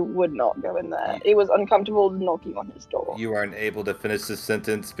I would not go in there. It was uncomfortable knocking on his door. You aren't able to finish the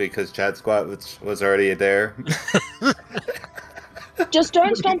sentence because Chad Squat was already there. Just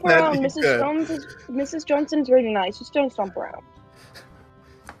don't stomp around. You could. Mrs. Johnson's really nice. Just don't stomp around.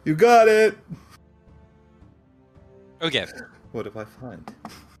 You got it. Okay. What if I find?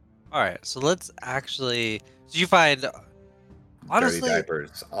 All right. So let's actually. So you find. Honestly, dirty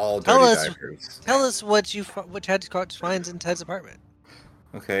diapers. All tell dirty us- diapers. tell us what Chad Scott finds in Ted's apartment.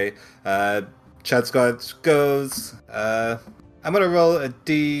 Okay. Chad Scott goes. I'm gonna roll a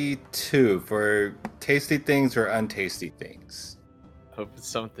D2 for tasty things or untasty things. Hope it's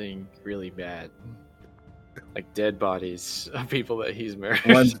something really bad. Like dead bodies of people that he's murdered.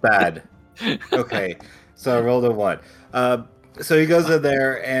 One's bad. Okay. So I rolled a 1. So he goes in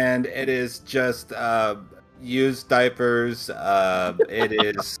there and it is just used diapers. It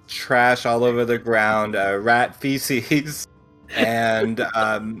is trash all over the ground. Rat feces, and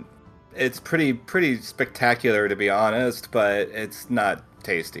it's pretty spectacular to be honest, but it's not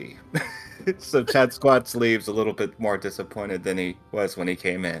tasty. So Chad Squats leaves a little bit more disappointed than he was when he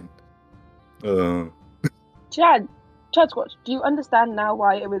came in. Chad Squatch, do you understand now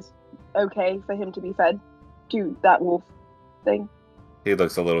why it was okay for him to be fed to that wolf thing? He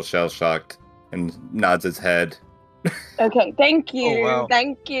looks a little shell shocked and nods his head. Okay, thank you. Oh, wow.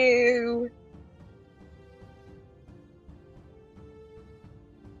 Thank you.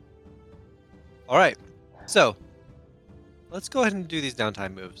 All right. So let's go ahead and do these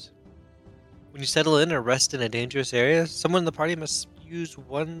downtime moves. When you settle in or rest in a dangerous area, someone in the party must use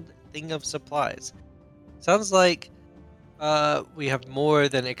one thing of supplies. Sounds like we have more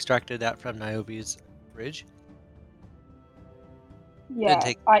than extracted that from Niobe's bridge. Yeah,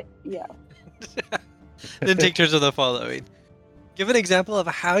 take- Then take turns of the following. Give an example of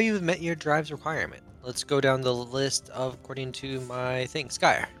how you've met your drive's requirement. Let's go down the list of according to my thing.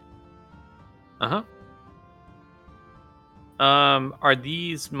 Skyer. Uh-huh. Are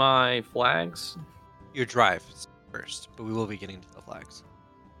these my flags? Your drive first, but we will be getting to the flags.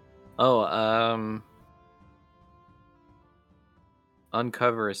 Oh,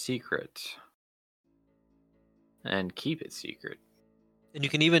 uncover a secret. And keep it secret. And you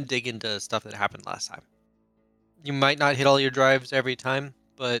can even dig into stuff that happened last time. You might not hit all your drives every time,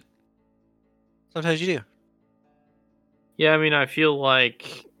 but sometimes you do. Yeah, I mean, I feel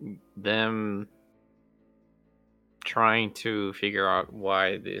like them trying to figure out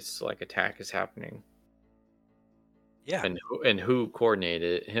why this attack is happening. Yeah. And who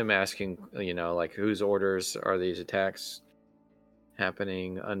coordinated it. Him asking, whose orders are these attacks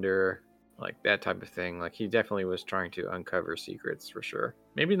happening under, that type of thing. He definitely was trying to uncover secrets for sure.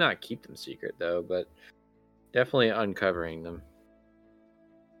 Maybe not keep them secret though, but definitely uncovering them.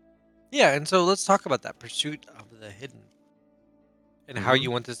 Yeah, and so let's talk about that pursuit of the hidden and how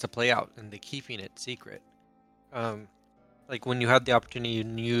you want this to play out and the keeping it secret. When you had the opportunity, you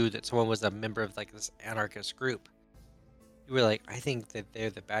knew that someone was a member of this anarchist group. You were like, I think that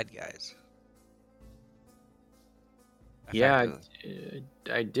they're the bad guys. Yeah,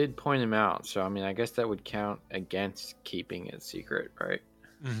 I did point him out. So, I mean, I guess that would count against keeping it secret, right?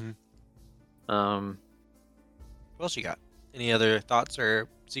 Mm-hmm. Um, What else you got? Any other thoughts or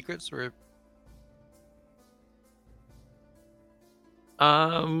secrets or?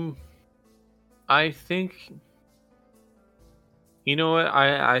 I think, you know what?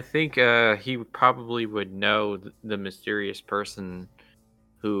 I think he probably would know the mysterious person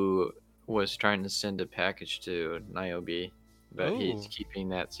who was trying to send a package to Niobe, but he's Ooh. keeping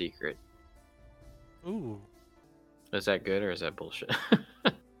that secret. Ooh. Is that good or is that bullshit?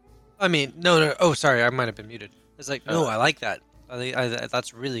 I mean, no. Oh, sorry, I might have been muted. It's like, no, Oh. I like that. I think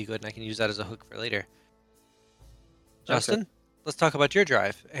that's really good, and I can use that as a hook for later. Justin, let's talk about your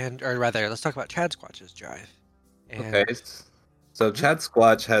drive, or rather, let's talk about Chad Squatch's drive. And Okay. So Chad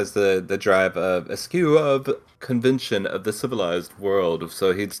Squatch has the drive of eschew of convention of the civilized world.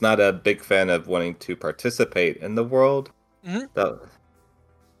 So he's not a big fan of wanting to participate in the world. Mhm.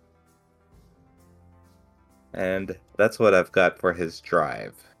 And that's what I've got for his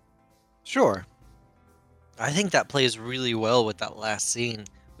drive. Sure. I think that plays really well with that last scene,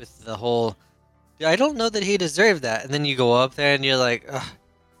 with the whole. I don't know that he deserved that, and then you go up there and you're like, ugh.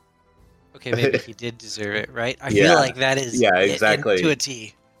 Okay, maybe he did deserve it, right? I feel Yeah. like that is Yeah, it exactly. to a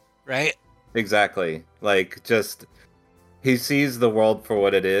T, right? Exactly. Like, just he sees the world for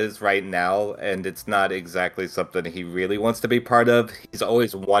what it is right now, and it's not exactly something he really wants to be part of. He's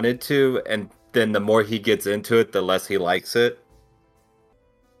always wanted to, and then the more he gets into it, the less he likes it.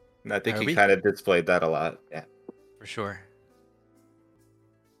 And I think he Niobe? kind of displayed that a lot. Yeah. For sure.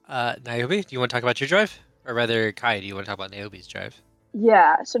 Niobe, do you want to talk about your drive? Or rather, Kai, do you want to talk about Niobe's drive?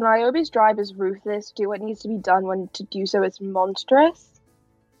 Yeah, so Niobe's drive is ruthless, do what needs to be done when to do so is monstrous.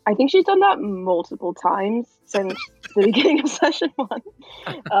 I think she's done that multiple times since the beginning of session 1.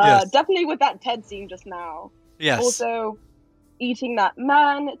 Yes. Definitely with that TED scene just now. Yes. Also, eating that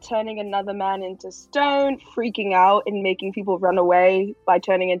man, turning another man into stone, freaking out and making people run away by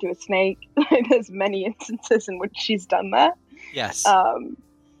turning into a snake. There's many instances in which she's done that. Yes.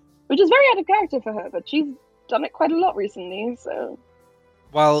 Which is very out of character for her, but she's done it quite a lot recently, so...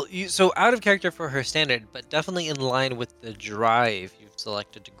 So out of character for her standard, but definitely in line with the drive you've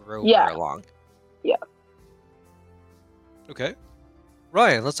selected to grow Yeah. her along. Yeah. Okay.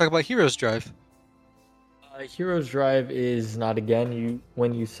 Ryan, let's talk about Hero's drive. Hero's drive is not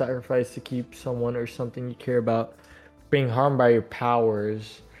when you sacrifice to keep someone or something you care about being harmed by your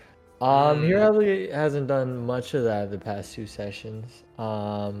powers. Hero really hasn't done much of that the past 2 sessions.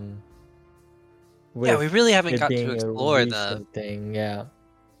 Yeah, we really haven't it got to being a explore the. recent thing. Yeah.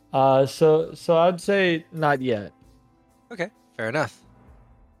 So I'd say not yet. Okay, fair enough.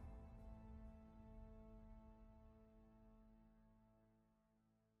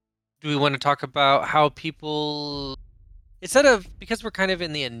 Do we want to talk about how people, because we're kind of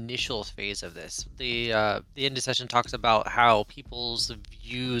in the initial phase of this, the end of session talks about how people's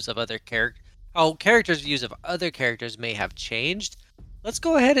views of how characters' views of other characters may have changed. Let's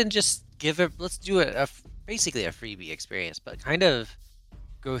go ahead and just let's do basically a freebie experience, but kind of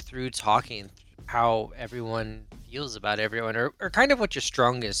go through talking how everyone feels about everyone, or kind of what your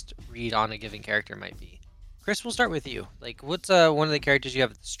strongest read on a given character might be. Chris, we'll start with you. Like, what's one of the characters you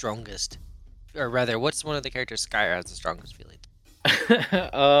have the strongest, or rather, what's one of the characters Skyr has the strongest feeling?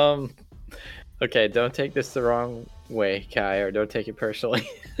 Okay, don't take this the wrong way, Kai, or don't take it personally.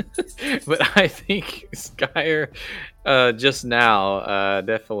 But I think Skyr, just now,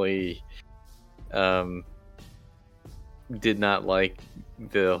 definitely did not like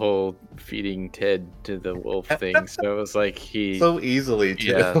the whole feeding Ted to the wolf thing. So it was like so easily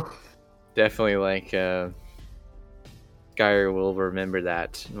too. Yeah. Definitely like Skyr will remember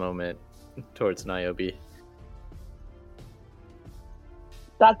that moment towards Niobe.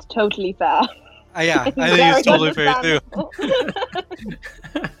 That's totally fair. Yeah, I think it's totally fair too.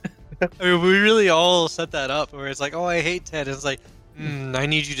 I mean, we really all set that up where it's like, oh, I hate Ted. And it's like, I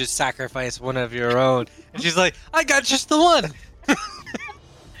need you to sacrifice one of your own. And she's like, I got just the one.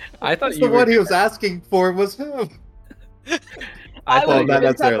 I thought the one he was asking for was him. I thought would not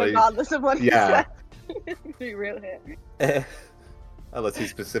have said necessarily. regardless of what he Yeah. said. Be real here. Unless he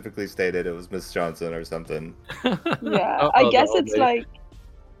specifically stated it was Miss Johnson or something. Yeah, I guess it's like,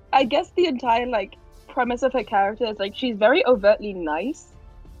 I guess the entire like premise of her character is like she's very overtly nice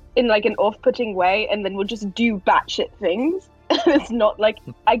in like an off-putting way, and then will just do batshit things. It's not like,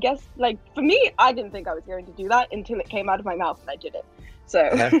 I guess like for me, I didn't think I was going to do that until it came out of my mouth and I did it. So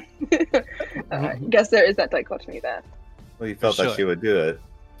I guess there is that dichotomy there. Well, you felt For like she would do it.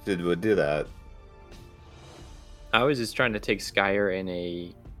 She would do that. I was just trying to take Skyr in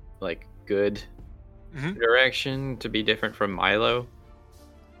a like good direction to be different from Milo.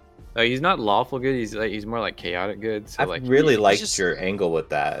 He's not lawful good. He's more like chaotic good. So I like really liked just- your angle with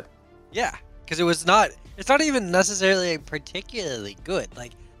that. Yeah, because it's not even necessarily particularly good.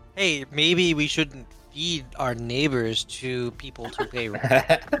 Like, hey, maybe we shouldn't feed our neighbors to people to pay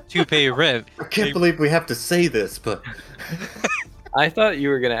rent. I can't believe we have to say this, but I thought you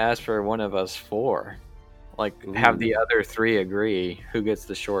were gonna ask for one of us 4, like have the other 3 agree who gets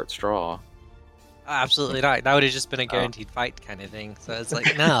the short straw. Absolutely not. That would have just been a guaranteed fight kind of thing. So it's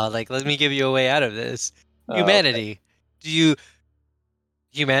like, no, like let me give you a way out of this. Humanity. Do you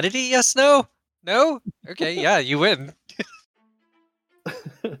humanity? Yes, no? No? Okay, yeah, you win.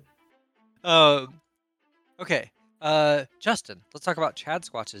 Okay. Justin, let's talk about Chad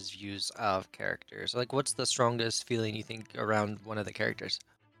Squatch's views of characters. Like, what's the strongest feeling you think around one of the characters?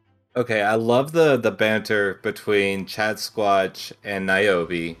 Okay, I love the banter between Chad Squatch and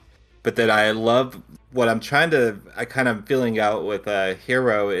Niobe, but then I love what I kind of feeling out with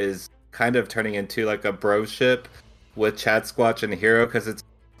Hero is kind of turning into like a broship with Chad Squatch and Hero because it's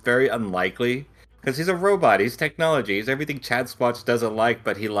very unlikely because he's a robot, he's technology, he's everything Chad Squatch doesn't like,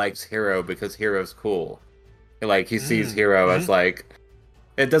 but he likes Hero because Hero's cool. Like he sees Hero as like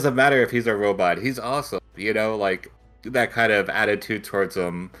it doesn't matter if he's a robot, he's awesome, you know, like that kind of attitude towards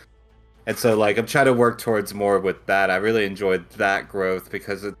him. And so, like, I'm trying to work towards more with that. I really enjoyed that growth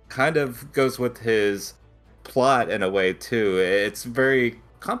because it kind of goes with his plot in a way, too. It's very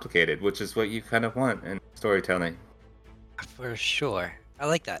complicated, which is what you kind of want in storytelling. For sure. I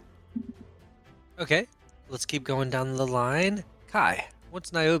like that. Okay, let's keep going down the line. Kai,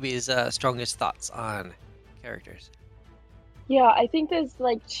 what's Niobe's strongest thoughts on characters? Yeah, I think there's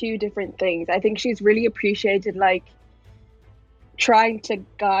like two different things. I think she's really appreciated like trying to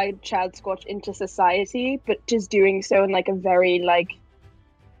guide Chad Squatch into society, but just doing so in like a very like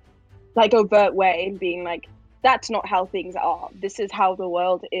overt way and being like, that's not how things are. This is how the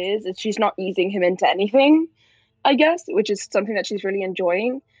world is. And she's not easing him into anything, I guess, which is something that she's really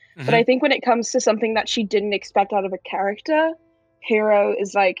enjoying. Mm-hmm. But I think when it comes to something that she didn't expect out of a character, Hero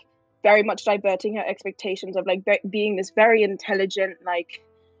is like very much diverting her expectations of like being this very intelligent, like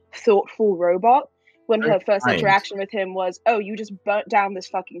thoughtful robot. When her first interaction with him was, oh, you just burnt down this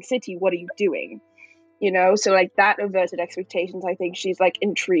fucking city. What are you doing? You know, so like that averted expectations, I think she's like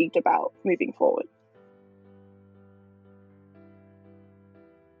intrigued about moving forward.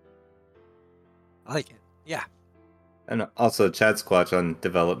 I like it. Yeah. And also Chad Squatch on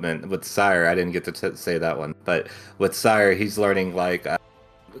development with Sire. I didn't get to say that one, but with Sire, he's learning like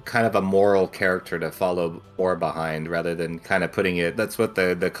kind of a moral character to follow more behind rather than kind of putting it. That's what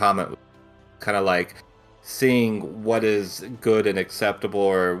the comment kind of like seeing what is good and acceptable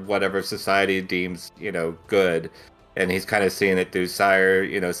or whatever society deems, you know, good. And he's kind of seeing it through Sire,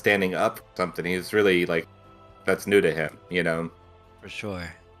 you know, standing up for something. He's really like, that's new to him, you know? For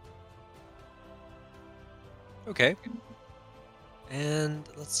sure. Okay. And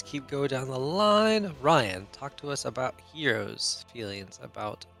let's keep going down the line. Ryan, talk to us about Hero's feelings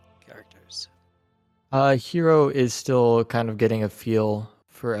about characters. Hero is still kind of getting a feel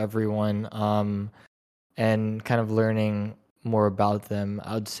for everyone, and kind of learning more about them.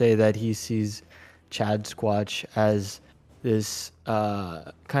 I would say that he sees Chad Squatch as this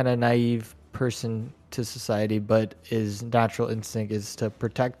kind of naive person to society, but his natural instinct is to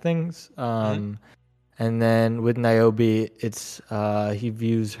protect things. And then with Niobe, it's he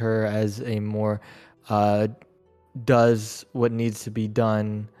views her as a more does what needs to be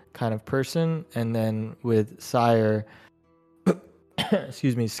done kind of person. And then with Sire,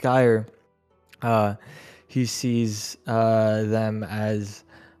 excuse me, Skyer, he sees them as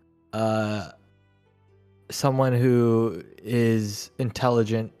someone who is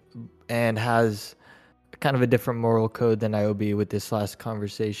intelligent and has kind of a different moral code than Niobe with this last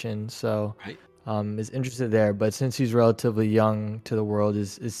conversation. So Right. Is interested there. But since he's relatively young to the world,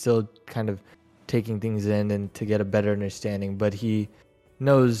 is still kind of taking things in and to get a better understanding. But he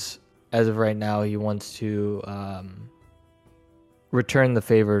knows as of right now he wants to return the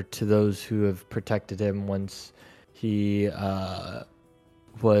favor to those who have protected him once he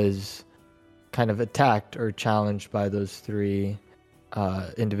was kind of attacked or challenged by those three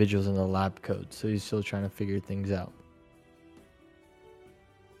individuals in the lab code. So he's still trying to figure things out.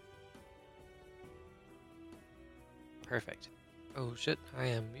 Perfect. Oh shit, I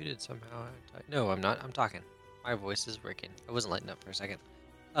am muted somehow. No, I'm not. I'm talking. My voice is working. I wasn't lighting up for a second.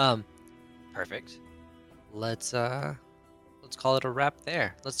 Perfect. Let's call it a wrap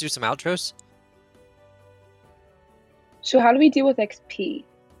there. Let's do some outros. So how do we deal with XP?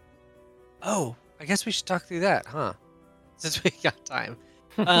 Oh, I guess we should talk through that, huh? Since we got time.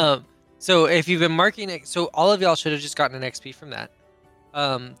 So if you've been marking it, so all of y'all should have just gotten an XP from that.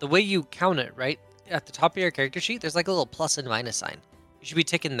 The way you count it, right? At the top of your character sheet, there's like a little plus and minus sign. You should be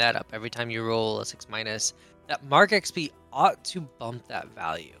ticking that up every time you roll a 6-. That mark XP ought to bump that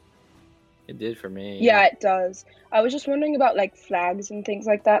value. It did for me. Yeah, it does. I was just wondering about like flags and things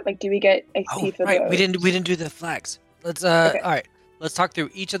like that. Like, do we get XP for right. those? We didn't do the flags. Let's Okay. All right. Let's talk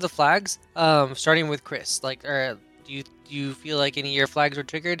through each of the flags. Starting with Chris. Like, do you feel like any of your flags were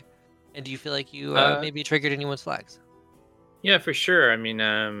triggered? And do you feel like you Uh, maybe triggered anyone's flags? Yeah, for sure. I mean,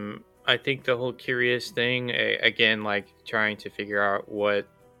 I think the whole curious thing, again, like trying to figure out what,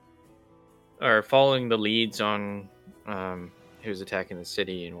 or following the leads on who's attacking the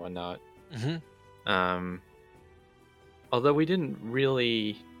city and whatnot. Mm-hmm. Um, although we didn't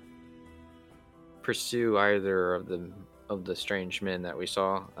really pursue either of the strange men that we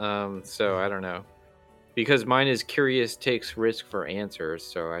saw. So I don't know. Because mine is curious takes risk for answers,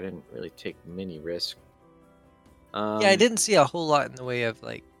 so I didn't really take many risks. Yeah, I didn't see a whole lot in the way of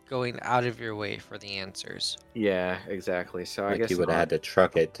like going out of your way for the answers. Yeah, exactly. So I Like guess he would have not. had to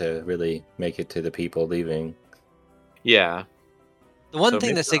truck it to really make it to the people leaving. Yeah. The one So thing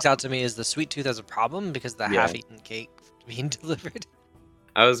maybe that sticks out to me is the sweet tooth has a problem because of the Yeah. half-eaten cake being delivered.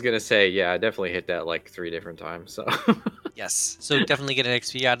 I was gonna say, yeah, I definitely hit that like 3 different times. So Yes, so definitely get an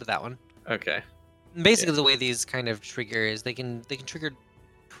XP out of that one. okay. And basically, the way these kind of trigger is they can trigger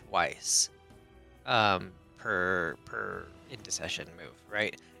twice, per intercession move,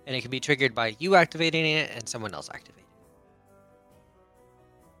 right? And it can be triggered by you activating it and someone else activating it.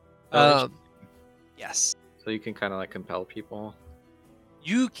 Oh, Yes. so you can kind of like compel people.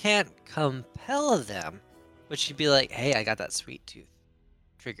 You can't compel them, but you'd be like, hey, I got that sweet tooth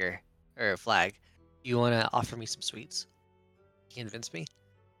trigger or flag. You want to offer me some sweets? Convince me?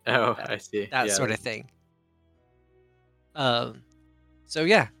 Oh, That- I see. That Yeah, sort of thing. So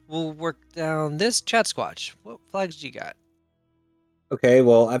yeah, we'll work down this chat squatch. What flags do you got? Okay,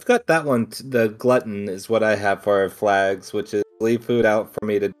 well, I've got that one. The glutton is what I have for flags, which is leave food out for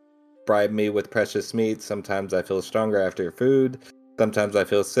me to bribe me with precious meat. Sometimes I feel stronger after food. Sometimes I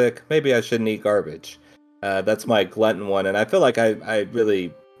feel sick. Maybe I shouldn't eat garbage. That's my glutton one, and I feel like I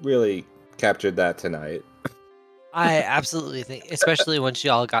really, really captured that tonight. I absolutely think, especially once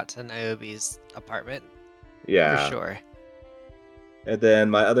y'all got to Niobe's apartment, Yeah. for sure. And then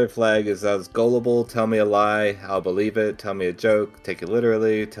my other flag is I was gullible. Tell me a lie, I'll believe it. Tell me a joke, take it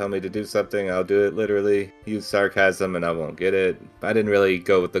literally. Tell me to do something, I'll do it literally. Use sarcasm and I won't get it. I didn't really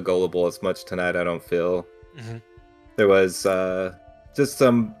go with the gullible as much tonight, I don't feel. Mm-hmm. There was just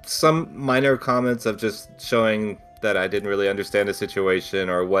some minor comments of just showing that I didn't really understand the situation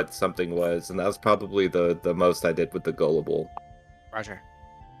or what something was, and that was probably the most I did with the gullible. Roger.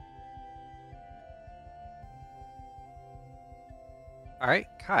 All right,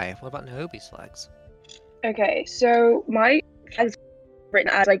 Kai, what about Niobe's flags? Okay, so my flags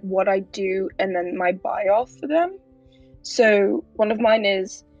written as like what I do and then my buy off for them. So one of mine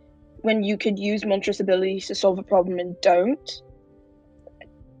is when you could use monstrous abilities to solve a problem and don't.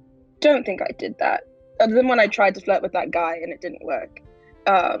 Don't think I did that. Other than when I tried to flirt with that guy and it didn't work.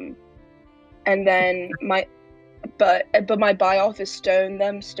 And then my buy off is stone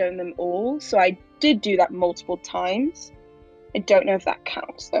them all. So I did do that multiple times. I don't know if that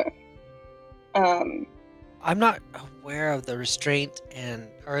counts though. I'm not aware of the restraint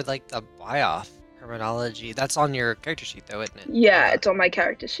or like the buy off terminology. That's on your character sheet though, isn't it? Yeah, it's on my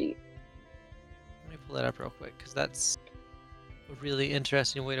character sheet. Let me pull that up real quick because that's a really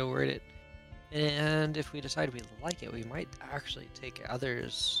interesting way to word it. And if we decide we like it, we might actually take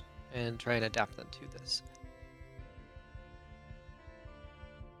others and try and adapt them to this.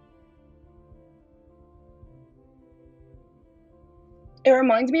 It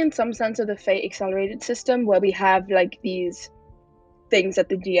reminds me in some sense of the Fate Accelerated system where we have like these things that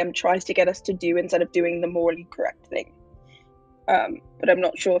the DM tries to get us to do instead of doing the morally correct thing. But I'm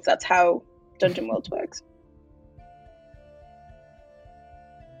not sure if that's how Dungeon Worlds works.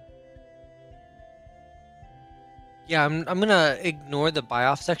 Yeah, I'm gonna ignore the buy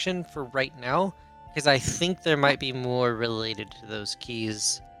off section for right now because I think there might be more related to those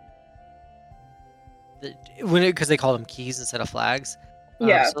keys. Because they call them keys instead of flags.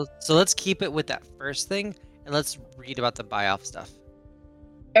 Yeah. So let's keep it with that first thing and let's read about the buy off stuff.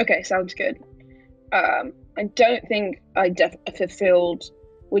 Okay, sounds good. I don't think I fulfilled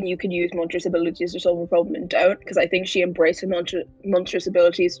when you could use monstrous abilities to solve a problem and don't, because I think she embraced the monstrous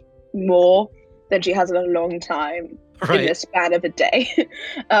abilities more than she has in a long time in the span of a day.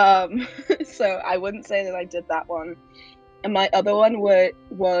 So I wouldn't say that I did that one. And my other one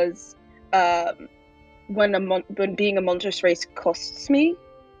was when being a monstrous race costs me.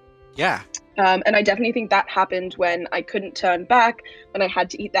 Yeah. And I definitely think that happened when I couldn't turn back, when I had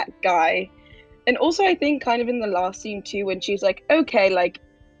to eat that guy. And also I think kind of in the last scene too, when she's like, okay, like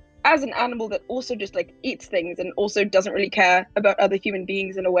as an animal that also just like eats things and also doesn't really care about other human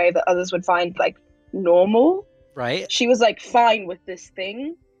beings in a way that others would find like normal. Right. She was like fine with this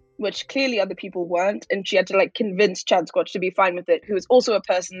thing, which clearly other people weren't, and she had to like convince Chad Squatch to be fine with it, who is also a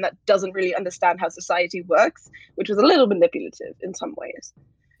person that doesn't really understand how society works, which was a little manipulative in some ways.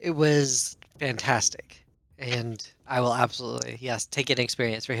 It was fantastic. And I will absolutely, yes, take an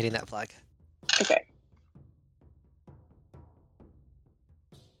experience for hitting that flag. Okay.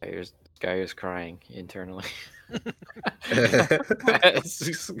 Guy is crying internally.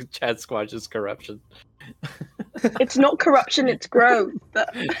 Chad squashes corruption. It's not corruption, it's growth.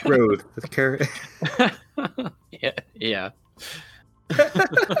 Road. Yeah.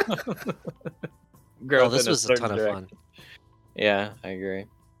 Well, this was a ton of fun. Yeah, I agree.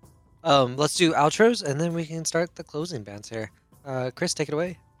 Let's do outros and then we can start the closing bands here. Chris, take it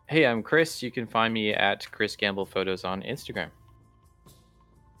away. Hey, I'm Chris. You can find me at Chris Gamble Photos on Instagram.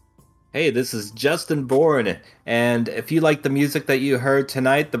 Hey, this is Justin Bourne, and if you like the music that you heard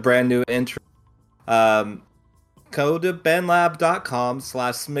tonight, the brand new intro, go to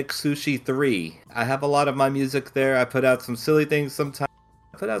bandlab.com/smixsushi3. I have a lot of my music there. I put out some silly things sometimes.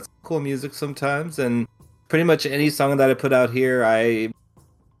 I put out some cool music sometimes, and pretty much any song that I put out here, I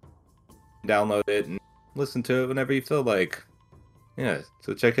download it and listen to it whenever you feel like. Yeah,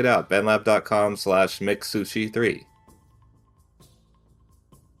 so check it out, bandlab.com/mixsushi3.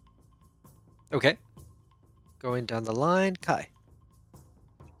 Okay. Going down the line, Kai.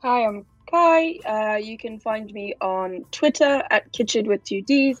 Hi, I'm Kai. You can find me on Twitter at Kitchen with 2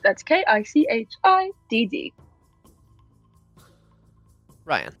 Ds. That's KICHIDD.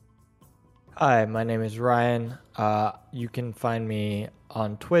 Ryan. Hi, my name is Ryan. You can find me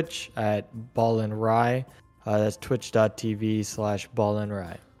on Twitch at BallinRye. That's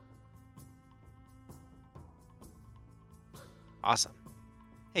twitch.tv/BallinRye. Awesome.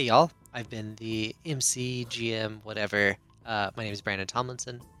 Hey, y'all. I've been the MC, GM, whatever. My name is Brandon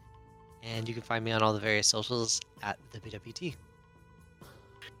Tomlinson. And you can find me on all the various socials at the BWT.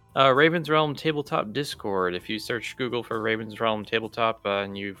 Raven's Realm Tabletop Discord. If you search Google for Raven's Realm Tabletop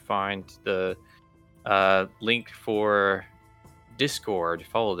and you find the link for Discord,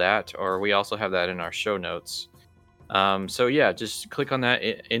 follow that, or we also have that in our show notes. So yeah, just click on that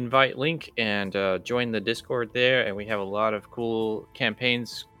invite link and join the Discord there, and we have a lot of cool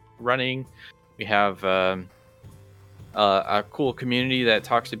campaigns running. We have a cool community that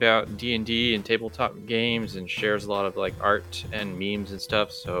talks about D&D and tabletop games and shares a lot of like art and memes and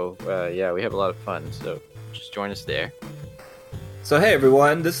stuff. So yeah, we have a lot of fun. So just join us there. So hey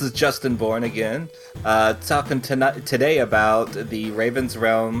everyone, this is Justin Bourne again, talking today about the Raven's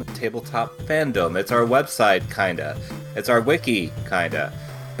Realm tabletop fandom. It's our website, kinda. It's our wiki, kinda.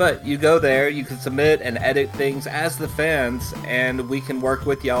 But you go there, you can submit and edit things as the fans, and we can work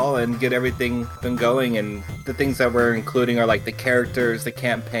with y'all and get everything been going. And the things that we're including are like the characters, the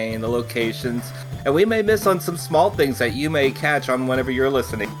campaign, the locations, and we may miss on some small things that you may catch on whenever you're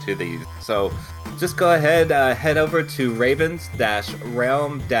listening to these. So just go ahead, head over to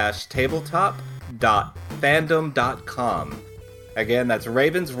ravens-realm-tabletop.fandom.com. Again, that's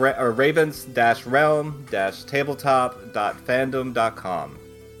ravens-realm-tabletop.fandom.com.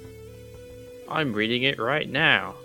 I'm reading it right now.